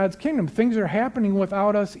living in God's kingdom. Things are happening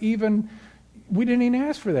without us even, we didn't even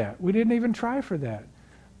ask for that. We didn't even try for that.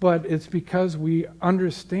 But it's because we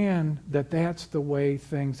understand that that's the way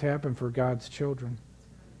things happen for God's children.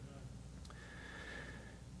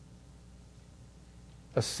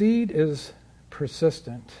 A seed is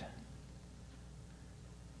persistent.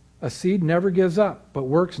 A seed never gives up, but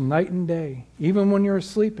works night and day. Even when you're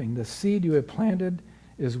sleeping, the seed you have planted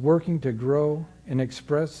is working to grow and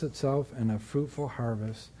express itself in a fruitful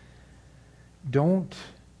harvest. Don't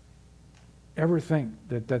ever think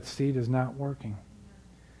that seed is not working.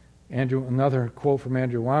 Another quote from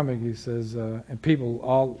Andrew Wommack, he says,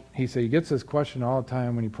 he gets this question all the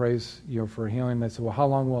time when he prays, for healing. They say, well, how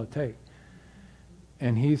long will it take?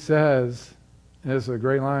 And he says, and this is a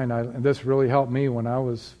great line, and this really helped me when I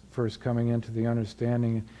was first coming into the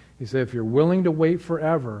understanding. He said, if you're willing to wait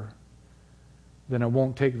forever, then it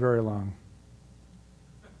won't take very long.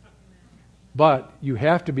 But you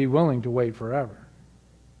have to be willing to wait forever.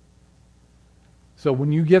 So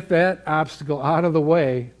when you get that obstacle out of the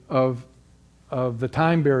way of the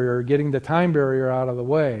time barrier, getting the time barrier out of the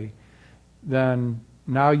way, then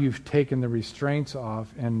now you've taken the restraints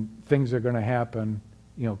off and things are going to happen,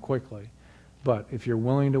 quickly. But if you're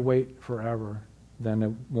willing to wait forever, then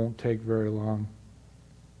it won't take very long.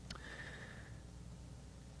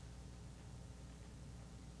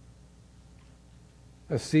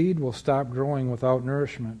 A seed will stop growing without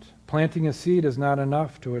nourishment. Planting a seed is not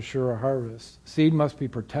enough to assure a harvest. Seed must be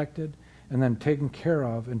protected and then taken care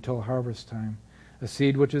of until harvest time. A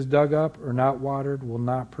seed which is dug up or not watered will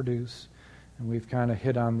not produce. And we've kind of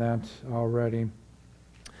hit on that already.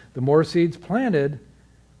 The more seeds planted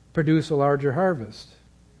produce a larger harvest.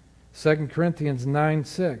 2 Corinthians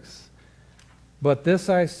 9:6. But this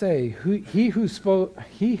I say, he who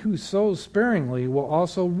sows sparingly will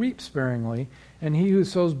also reap sparingly, and he who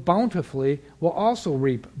sows bountifully will also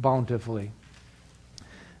reap bountifully.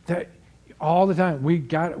 That all the time.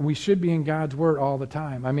 We should be in God's Word all the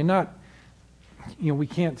time. I mean, we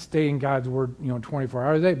can't stay in God's Word, 24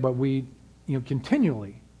 hours a day, but we,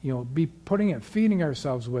 continually, be putting it, feeding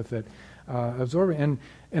ourselves with it, absorbing,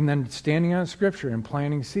 and then standing on Scripture and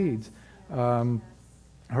planting seeds. I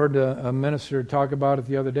heard a minister talk about it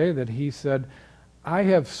the other day that he said, I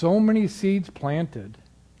have so many seeds planted.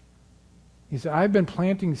 He said, I've been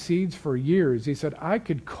planting seeds for years. He said, I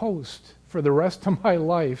could coast for the rest of my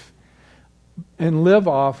life and live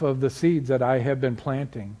off of the seeds that I have been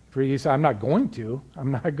planting. He said, I'm not going to.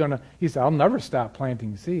 He said, I'll never stop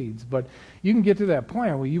planting seeds. But you can get to that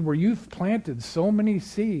point where you've planted so many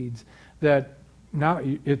seeds that now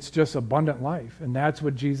it's just abundant life. And that's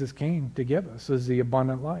what Jesus came to give us, is the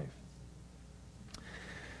abundant life.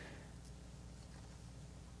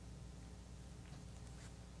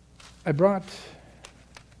 I brought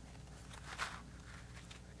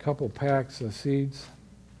a couple packs of seeds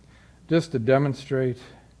just to demonstrate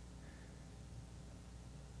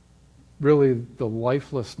really the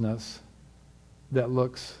lifelessness that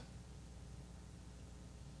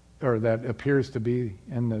appears to be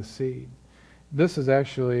in this seed. This is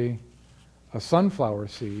actually a sunflower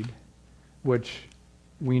seed, which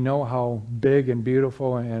we know how big and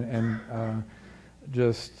beautiful and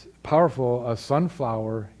just powerful a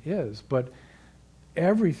sunflower is. But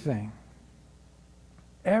everything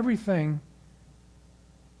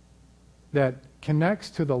that connects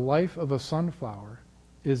to the life of a sunflower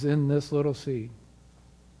is in this little seed.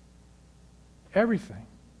 Everything.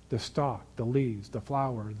 The stalk, the leaves, the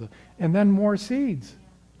flower, and then more seeds.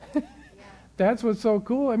 That's what's so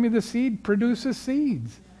cool. I mean, the seed produces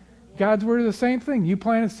seeds. God's word is the same thing. You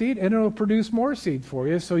plant a seed and it'll produce more seeds for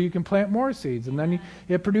you so you can plant more seeds. And then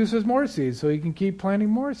it produces more seeds so you can keep planting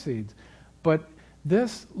more seeds. But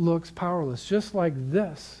this looks powerless, just like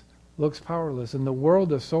this looks powerless. And the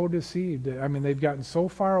world is so deceived. I mean, they've gotten so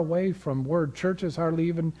far away from word. Churches hardly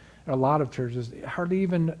even, a lot of churches, hardly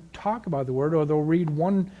even talk about the word, or they'll read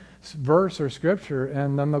one verse or scripture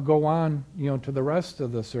and then they'll go on, to the rest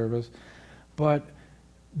of the service. But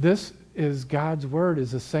this is God's word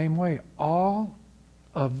is the same way. All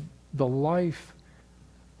of the life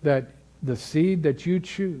that the seed that you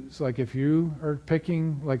choose, like if you are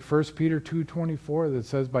picking like 1 Peter 2:24 that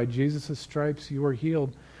says by Jesus' stripes you are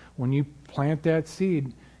healed. When you plant that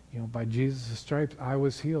seed, by Jesus' stripes I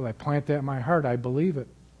was healed. I plant that in my heart. I believe it.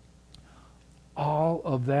 All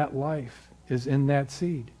of that life is in that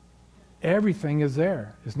seed. Everything is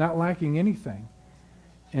there. It's not lacking anything.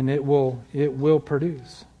 And it will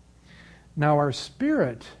produce. Now our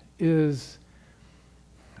spirit is,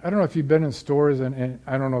 I don't know if you've been in stores, and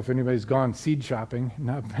I don't know if anybody's gone seed shopping.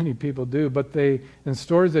 Not many people do, but in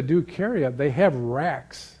stores that do carry it, they have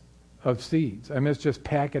racks of seeds. I mean, it's just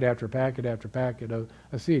packet after packet after packet of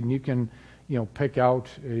seed, and you can, pick out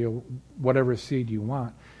whatever seed you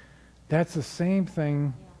want. That's the same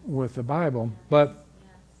thing with the Bible, but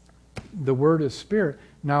the word is spirit.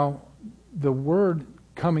 Now, the word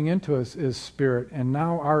coming into us is spirit, and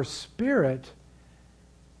now our spirit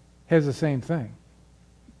has the same thing.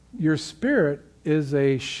 Your spirit is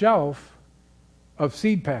a shelf of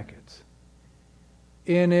seed packets,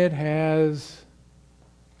 and it has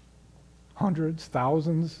hundreds,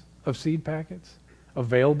 thousands of seed packets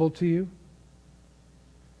available to you.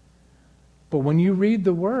 But when you read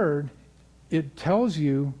the word, it tells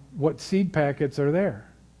you what seed packets are there.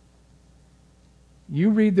 You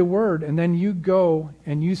read the word, and then you go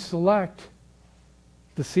and you select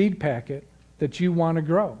the seed packet that you want to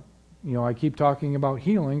grow. I keep talking about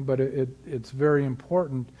healing, but it's a very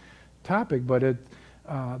important topic. But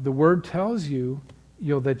the word tells you,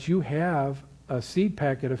 that you have a seed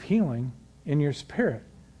packet of healing in your spirit.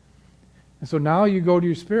 And so now you go to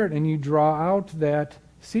your spirit and you draw out that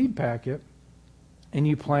seed packet and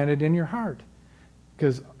you plant it in your heart.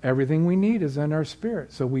 Because everything we need is in our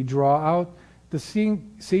spirit. So we draw out the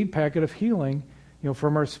seed packet of healing,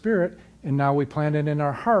 from our spirit, and now we plant it in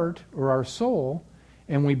our heart or our soul,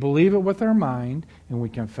 and we believe it with our mind, and we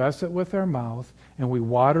confess it with our mouth, and we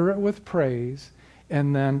water it with praise,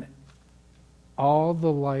 and then all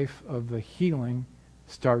the life of the healing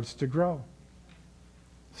starts to grow.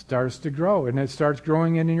 Starts to grow, and it starts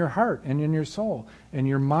growing in your heart and in your soul, and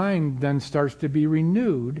your mind then starts to be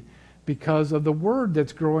renewed because of the word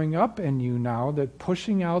that's growing up in you now, that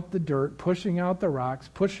pushing out the dirt, pushing out the rocks,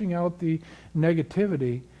 pushing out the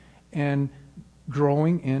negativity, and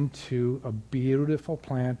growing into a beautiful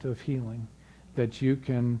plant of healing that you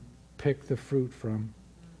can pick the fruit from.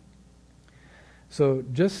 So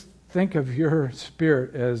just think of your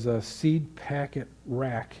spirit as a seed packet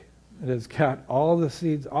rack. It has got all the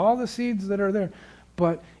seeds that are there.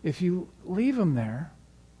 But if you leave them there,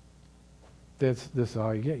 that's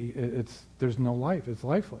all you get. There's no life. It's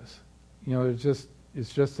lifeless.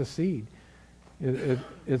 It's just a seed.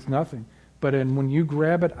 It's nothing. But when you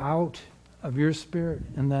grab it out of your spirit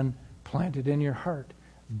and then plant it in your heart,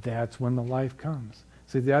 that's when the life comes.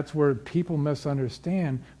 See, that's where people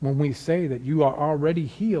misunderstand when we say that you are already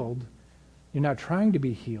healed. You're not trying to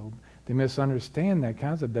be healed. They misunderstand that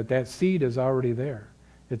concept, that seed is already there.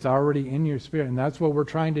 It's already in your spirit. And that's what we're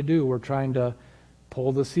trying to do. We're trying to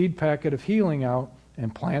pull the seed packet of healing out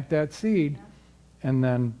and plant that seed and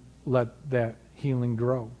then let that healing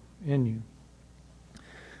grow in you.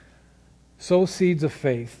 Sow seeds of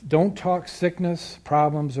faith. Don't talk sickness,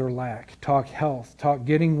 problems, or lack. Talk health. Talk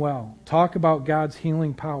getting well. Talk about God's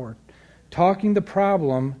healing power. Talking the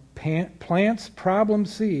problem plants problem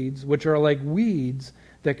seeds, which are like weeds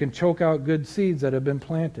that can choke out good seeds that have been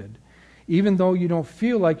planted. Even though you don't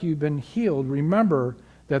feel like you've been healed, remember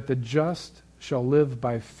that the just shall live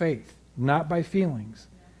by faith, not by feelings.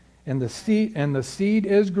 And the seed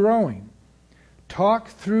is growing. Talk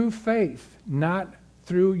through faith, not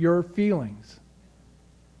through your feelings.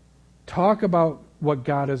 Talk about what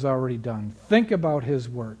God has already done. Think about His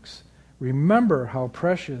works. Remember how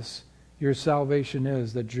precious your salvation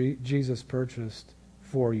is that Jesus purchased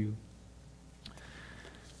for you.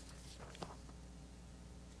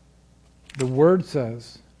 The Word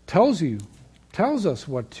tells us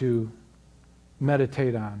what to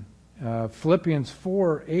meditate on Philippians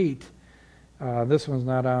 4:8. This one's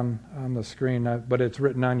not on the screen, but it's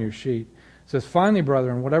written on your sheet. It says, "Finally,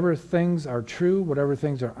 brethren, whatever things are true, whatever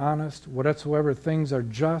things are honest, whatsoever things are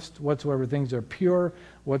just, whatsoever things are pure,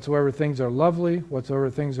 whatsoever things are lovely, whatsoever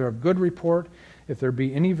things are of good report, if there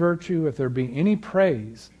be any virtue, if there be any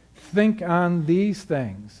praise, think on these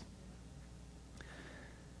things."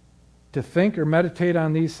 To think or meditate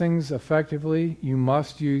on these things effectively, you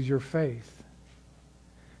must use your faith.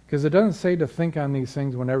 Because it doesn't say to think on these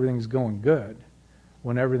things when everything's going good,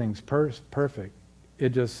 when everything's perfect. It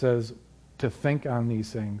just says to think on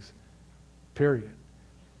these things, period.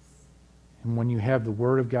 And when you have the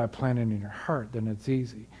Word of God planted in your heart, then it's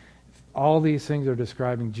easy. All these things are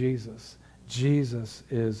describing Jesus. Jesus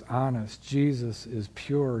is honest. Jesus is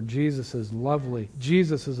pure. Jesus is lovely.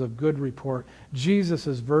 Jesus is of good report. Jesus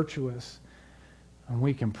is virtuous. And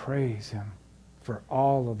we can praise Him for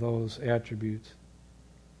all of those attributes.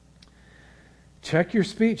 Check your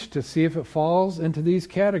speech to see if it falls into these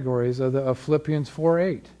categories of Philippians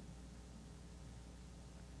 4:8.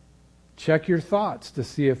 Check your thoughts to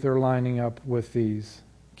see if they're lining up with these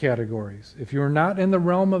categories. If you're not in the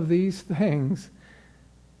realm of these things,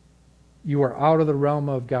 you are out of the realm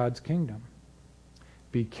of God's kingdom.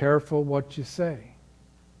 Be careful what you say.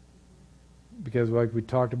 Because like we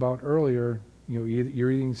talked about earlier, you're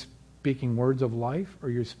either speaking words of life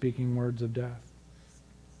or you're speaking words of death.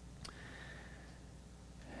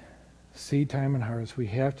 Seed time and harvest. We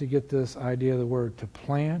have to get this idea of the word to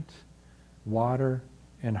plant, water,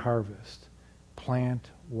 and harvest.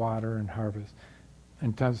 Plant, water, and harvest.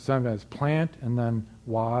 And sometimes plant and then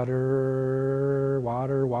water,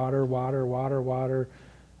 water, water, water, water, water.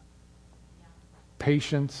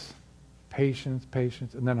 Patience, patience,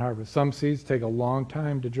 patience, and then harvest. Some seeds take a long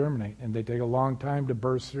time to germinate, and they take a long time to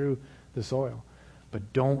burst through the soil.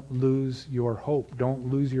 But don't lose your hope. Don't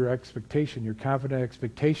lose your expectation, your confident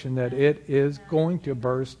expectation that it is going to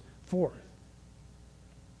burst forth.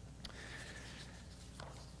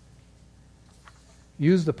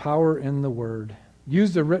 Use the power in the Word.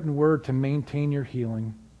 Use the written Word to maintain your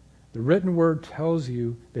healing. The written Word tells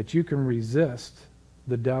you that you can resist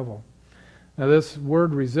the devil. Now this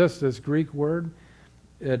word resist, this Greek word,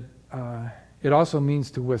 it also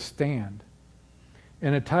means to withstand.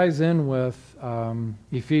 And it ties in with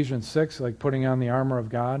Ephesians 6, like putting on the armor of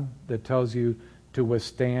God that tells you to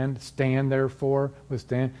withstand, stand therefore,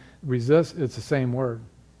 withstand. Resist, it's the same word.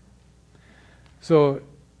 So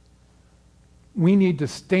we need to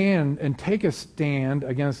stand and take a stand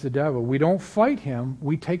against the devil. We don't fight him,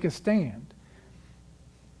 we take a stand.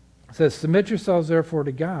 It says, submit yourselves therefore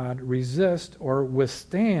to God, resist or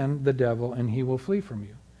withstand the devil, and he will flee from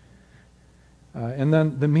you. And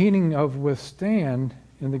then the meaning of withstand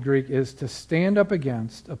in the Greek is to stand up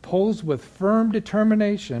against, oppose with firm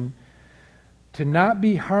determination, to not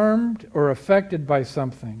be harmed or affected by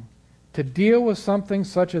something, to deal with something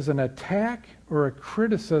such as an attack or a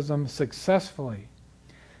criticism successfully.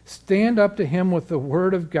 Stand up to him with the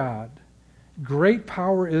Word of God. Great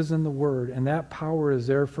power is in the Word, and that power is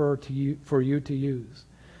there for you to use.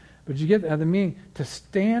 But you get the meaning, to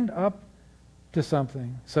stand up to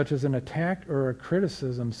something, such as an attack or a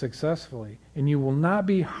criticism successfully, and you will not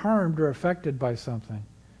be harmed or affected by something.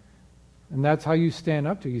 And that's how you stand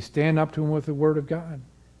up to. You stand up to him with the Word of God.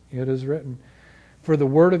 It is written, for the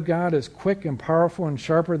Word of God is quick and powerful and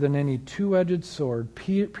sharper than any two-edged sword,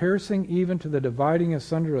 piercing even to the dividing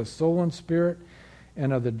asunder of soul and spirit,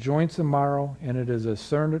 and of the joints and marrow, and it is a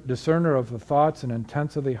discerner of the thoughts and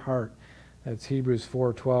intents of the heart. That's Hebrews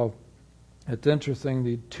 4:12. It's interesting,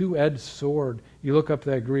 the two-edged sword, you look up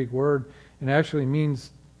that Greek word, and it actually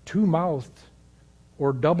means two-mouthed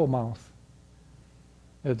or double-mouthed.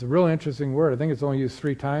 It's a really interesting word. I think it's only used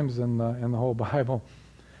 3 times in the whole Bible.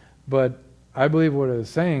 But I believe what it is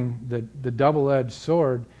saying, that the double-edged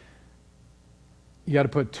sword, you got to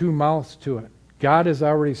put 2 mouths to it. God has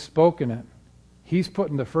already spoken it. He's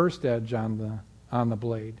putting the first edge on the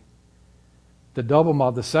blade. The double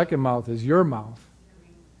mouth, the second mouth is your mouth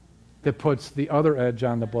that puts the other edge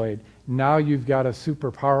on the blade. Now you've got a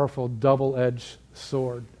super powerful double-edged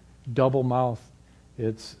sword, double mouth.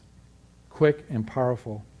 It's quick and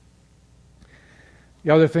powerful.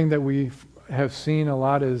 The other thing that we have seen a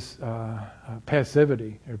lot is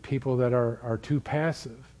passivity, or people that are too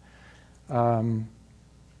passive.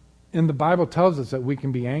 And the Bible tells us that we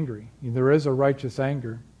can be angry. There is a righteous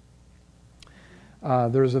anger.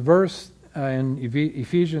 There's a verse in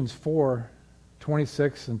Ephesians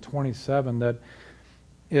 4:26 and 27 that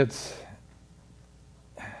it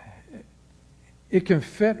can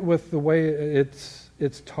fit with the way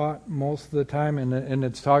it's taught most of the time, and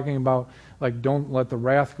it's talking about like don't let the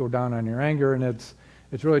wrath go down on your anger, and it's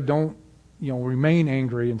really don't remain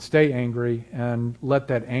angry and stay angry and let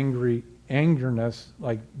that angerness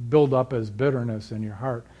like build up as bitterness in your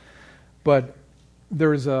heart. But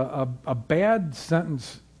there's a bad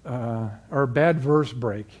sentence or a bad verse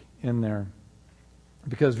break in there,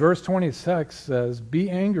 because verse 26 says, "Be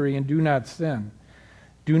angry and do not sin.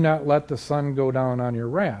 Do not let the sun go down on your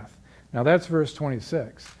wrath." Now that's verse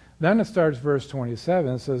 26. Then it starts verse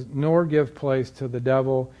 27. It says, "Nor give place to the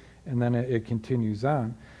devil," and then it continues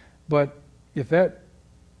on. But if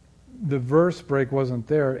the verse break wasn't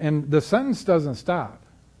there, and the sentence doesn't stop.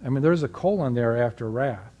 I mean, there's a colon there after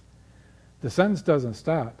wrath. The sentence doesn't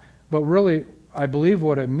stop. But really, I believe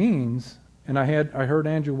what it means, and I heard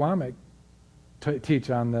Andrew Womack teach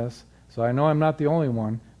on this, so I know I'm not the only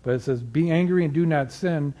one, but it says, "Be angry and do not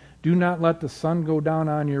sin. Do not let the sun go down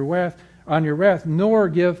on your wrath, nor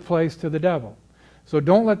give place to the devil." So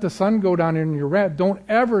don't let the sun go down in your wrath. Don't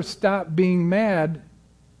ever stop being mad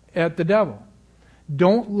at the devil.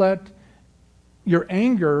 Don't let your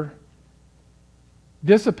anger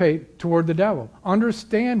dissipate toward the devil.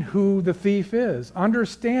 Understand who the thief is.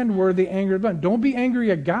 Understand where the anger is. Don't be angry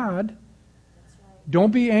at God.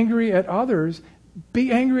 Don't be angry at others.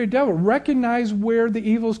 Be angry at the devil. Recognize where the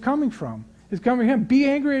evil is coming from. It's coming from him. Be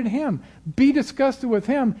angry at him. Be disgusted with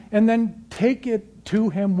him. And then take it to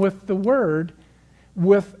him with the word,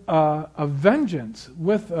 with a vengeance,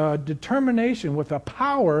 with a determination, with a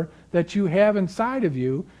power that you have inside of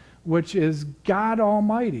you, which is God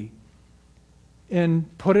Almighty.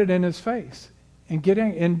 And put it in his face. And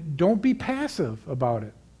and don't be passive about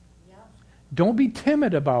it. Yep. Don't be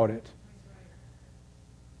timid about it.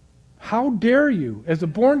 How dare you, as a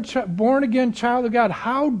born-again child of God,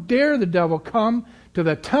 how dare the devil come to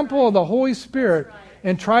the temple of the Holy Spirit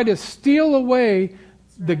and try to steal away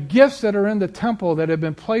the gifts that are in the temple that have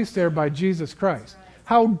been placed there by Jesus Christ?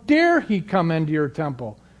 How dare he come into your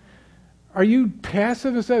temple? Are you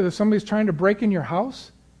passive instead if somebody's trying to break in your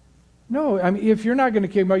house? No, I mean, if you're not going to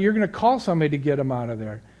kick him out, you're going to call somebody to get him out of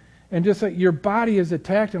there. And just like your body is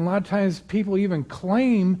attacked, and a lot of times people even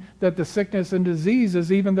claim that the sickness and disease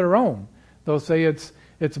is even their own. They'll say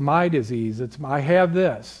it's my disease. I have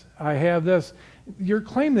this. You're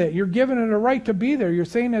claiming that. You're giving it a right to be there. You're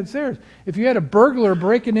saying it's theirs. If you had a burglar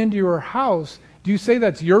breaking into your house, do you say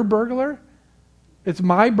that's your burglar? It's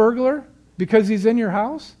my burglar because he's in your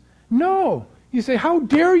house? No. You say, how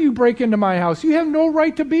dare you break into my house? You have no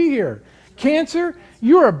right to be here. Cancer,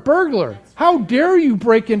 you're a burglar. How dare you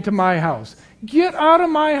break into my house? Get out of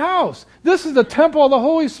my house. This is the temple of the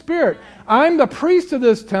Holy Spirit. I'm the priest of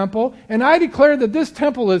this temple, and I declare that this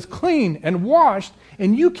temple is clean and washed,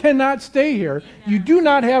 and you cannot stay here. You do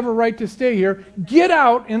not have a right to stay here. Get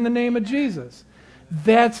out in the name of Jesus.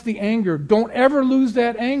 That's the anger. Don't ever lose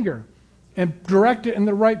that anger and direct it in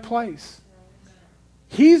the right place.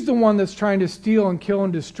 He's the one that's trying to steal and kill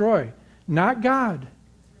and destroy, not God.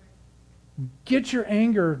 Get your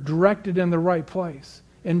anger directed in the right place.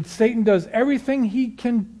 And Satan does everything he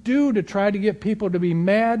can do to try to get people to be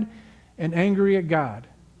mad and angry at God.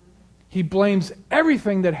 He blames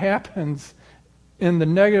everything that happens in the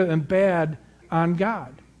negative and bad on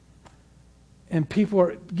God. And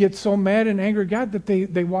people get so mad and angry at God that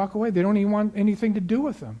they walk away. They don't even want anything to do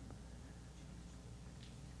with him.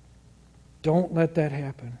 Don't let that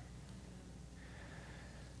happen.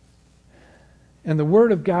 And the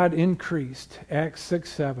word of God increased. Acts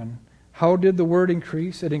 6:7. How did the word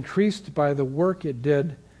increase? It increased by the work it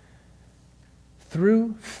did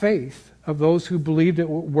through faith of those who believed it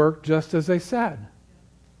would work just as they said.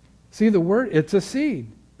 See, the word, it's a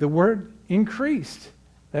seed. The word increased.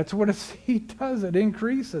 That's what a seed does. It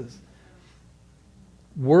increases.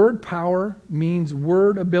 Word power means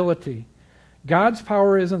word ability. God's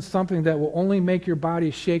power isn't something that will only make your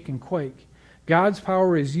body shake and quake. God's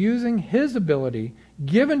power is using his ability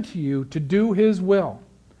given to you to do his will.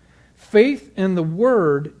 Faith in the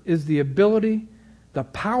word is the ability, the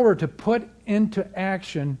power to put into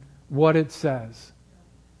action what it says.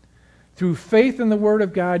 Through faith in the word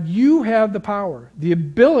of God, you have the power, the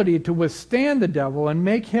ability to withstand the devil and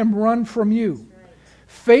make him run from you.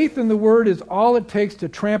 Faith in the word is all it takes to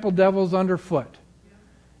trample devils underfoot.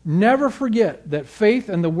 Never forget that faith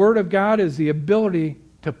in the word of God is the ability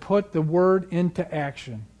to put the word into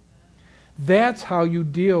action. That's how you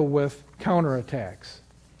deal with counterattacks.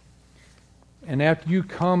 And after you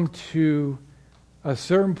come to a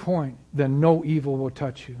certain point, then no evil will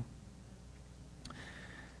touch you.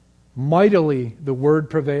 Mightily the word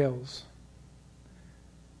prevails.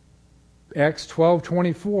 Acts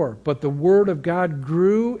 12:24. But the word of God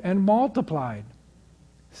grew and multiplied.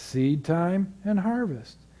 seed time and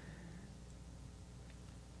harvest.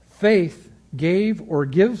 Faith gave or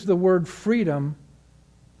gives the word freedom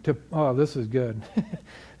to, oh, this is good.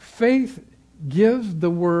 Faith gives the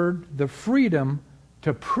word the freedom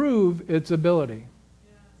to prove its ability.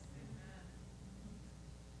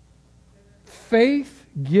 Faith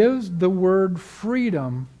gives the word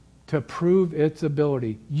freedom to prove its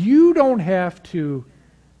ability. You don't have to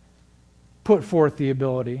put forth the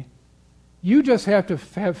ability. You just have to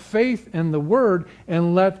have faith in the word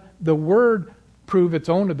and let the word prove its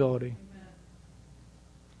own ability.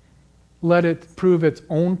 Let it prove its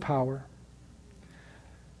own power.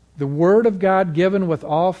 The Word of God given with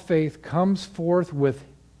all faith comes forth with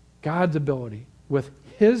God's ability, with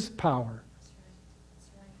His power.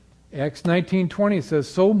 Acts 19:20 says,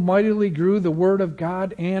 so mightily grew the Word of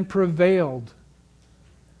God and prevailed.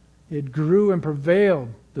 It grew and prevailed.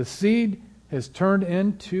 The seed has turned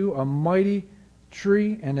into a mighty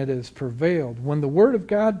tree and it has prevailed. When the Word of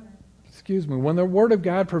God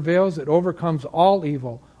prevails, it overcomes all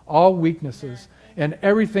evil, all weaknesses, and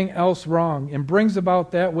everything else wrong, and brings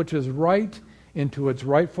about that which is right into its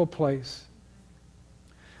rightful place.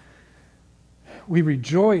 We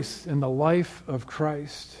rejoice in the life of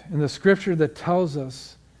Christ. In the scripture that tells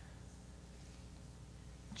us,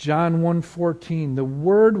 John 1:14, the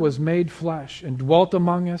Word was made flesh and dwelt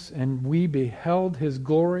among us, and we beheld His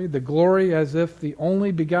glory, the glory as if the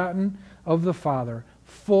only begotten of the Father,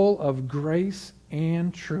 full of grace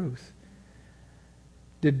and truth.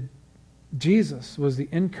 Jesus was the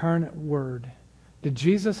incarnate Word. Did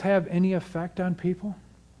Jesus have any effect on people?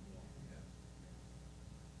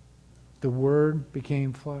 The Word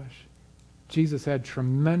became flesh. Jesus had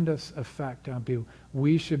tremendous effect on people.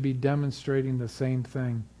 We should be demonstrating the same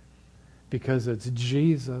thing because it's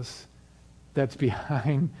Jesus that's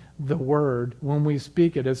behind the Word when we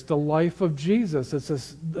speak it. It's the life of Jesus.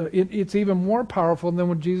 It's even more powerful than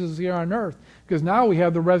when Jesus was here on earth because now we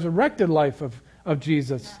have the resurrected life of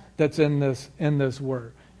Jesus that's in this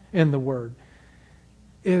Word, in the Word.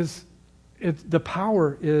 The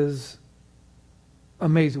power is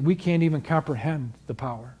amazing. We can't even comprehend the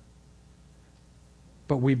power.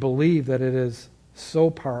 But we believe that it is so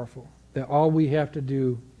powerful that all we have to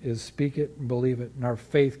do is speak it and believe it, and our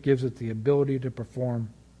faith gives it the ability to perform.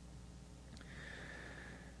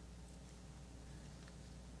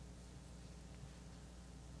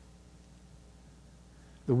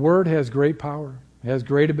 The Word has great power. It has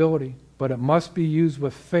great ability, but it must be used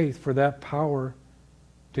with faith for that power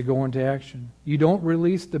to go into action. You don't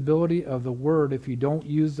release the ability of the Word if you don't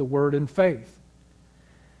use the Word in faith.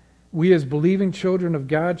 We as believing children of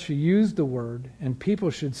God should use the Word, and people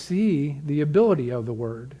should see the ability of the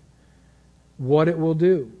Word, what it will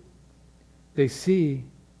do. They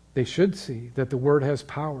should see that the Word has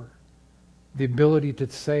power, the ability to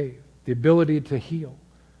save, the ability to heal,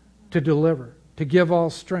 to deliver, to give all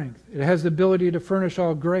strength. It has the ability to furnish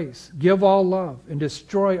all grace, give all love, and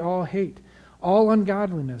destroy all hate, all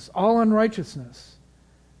ungodliness, all unrighteousness.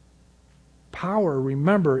 Power,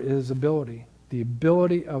 remember, is ability. The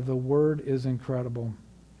ability of the Word is incredible.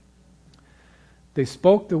 They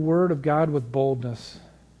spoke the Word of God with boldness.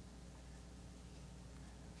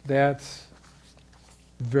 That's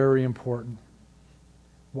very important.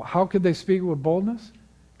 Well, how could they speak with boldness?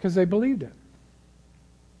 Because they believed it.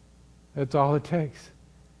 That's all it takes.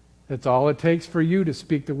 That's all it takes for you to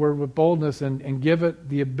speak the Word with boldness and give it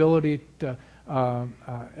the ability to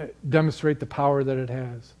demonstrate the power that it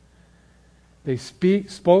has. They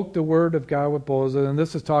spoke the Word of God with boldness, and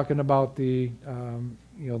this is talking about the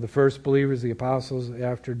first believers, the apostles,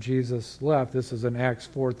 after Jesus left. This is in Acts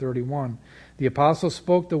 4:31. The apostles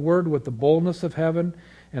spoke the Word with the boldness of heaven,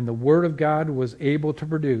 and the Word of God was able to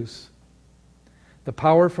produce. The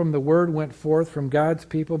power from the Word went forth from God's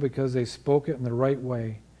people because they spoke it in the right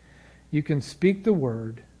way. You can speak the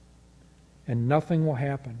Word, and nothing will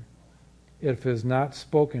happen if it is not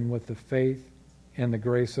spoken with the faith and the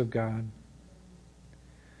grace of God.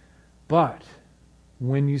 But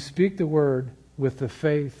when you speak the Word with the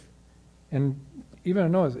faith, and even I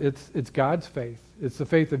know it's God's faith. It's the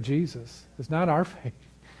faith of Jesus. It's not our faith.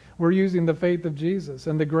 We're using the faith of Jesus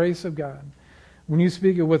and the grace of God. When you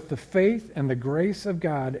speak it with the faith and the grace of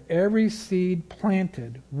God, every seed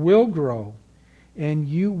planted will grow, and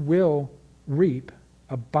you will reap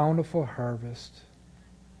a bountiful harvest.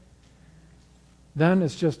 Then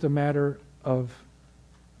it's just a matter of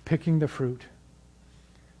picking the fruit.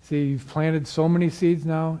 See, you've planted so many seeds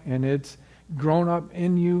now, and it's grown up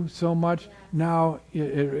in you so much. Now,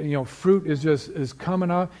 fruit is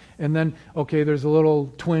coming up, and then, okay, there's a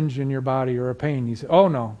little twinge in your body or a pain. You say, oh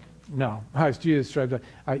no, No. It's Jesus' stripes.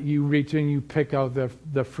 You reach in, you pick out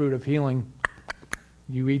the fruit of healing.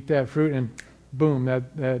 You eat that fruit and boom,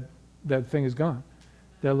 that thing is gone.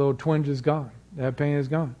 That little twinge is gone. That pain is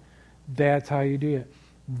gone. That's how you do it.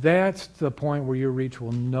 That's the point where your reach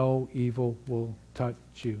will no evil will touch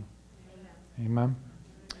you. Amen.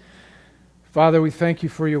 Father, we thank you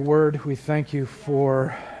for your word. We thank you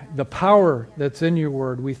for the power that's in your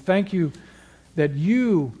word. We thank you that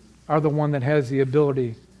you are the one that has the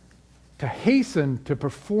ability to hasten to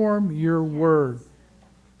perform your word.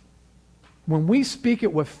 When we speak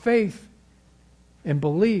it with faith and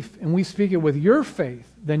belief, and we speak it with your faith,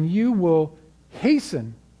 then you will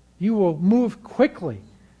hasten, you will move quickly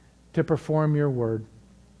to perform your word.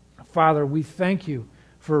 Father, we thank you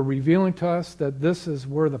for revealing to us that this is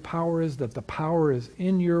where the power is, that the power is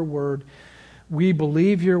in your word. We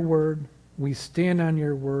believe your word. We stand on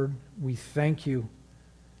your word. We thank you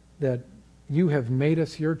that you have made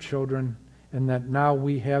us your children and that now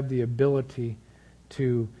we have the ability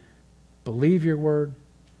to believe your word,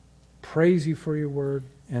 praise you for your word,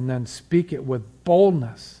 and then speak it with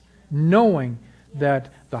boldness, knowing that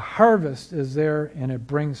the harvest is there and it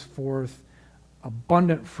brings forth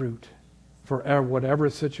abundant fruit for whatever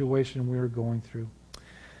situation we are going through.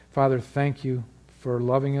 Father, thank you for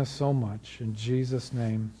loving us so much. In Jesus'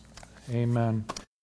 name, amen.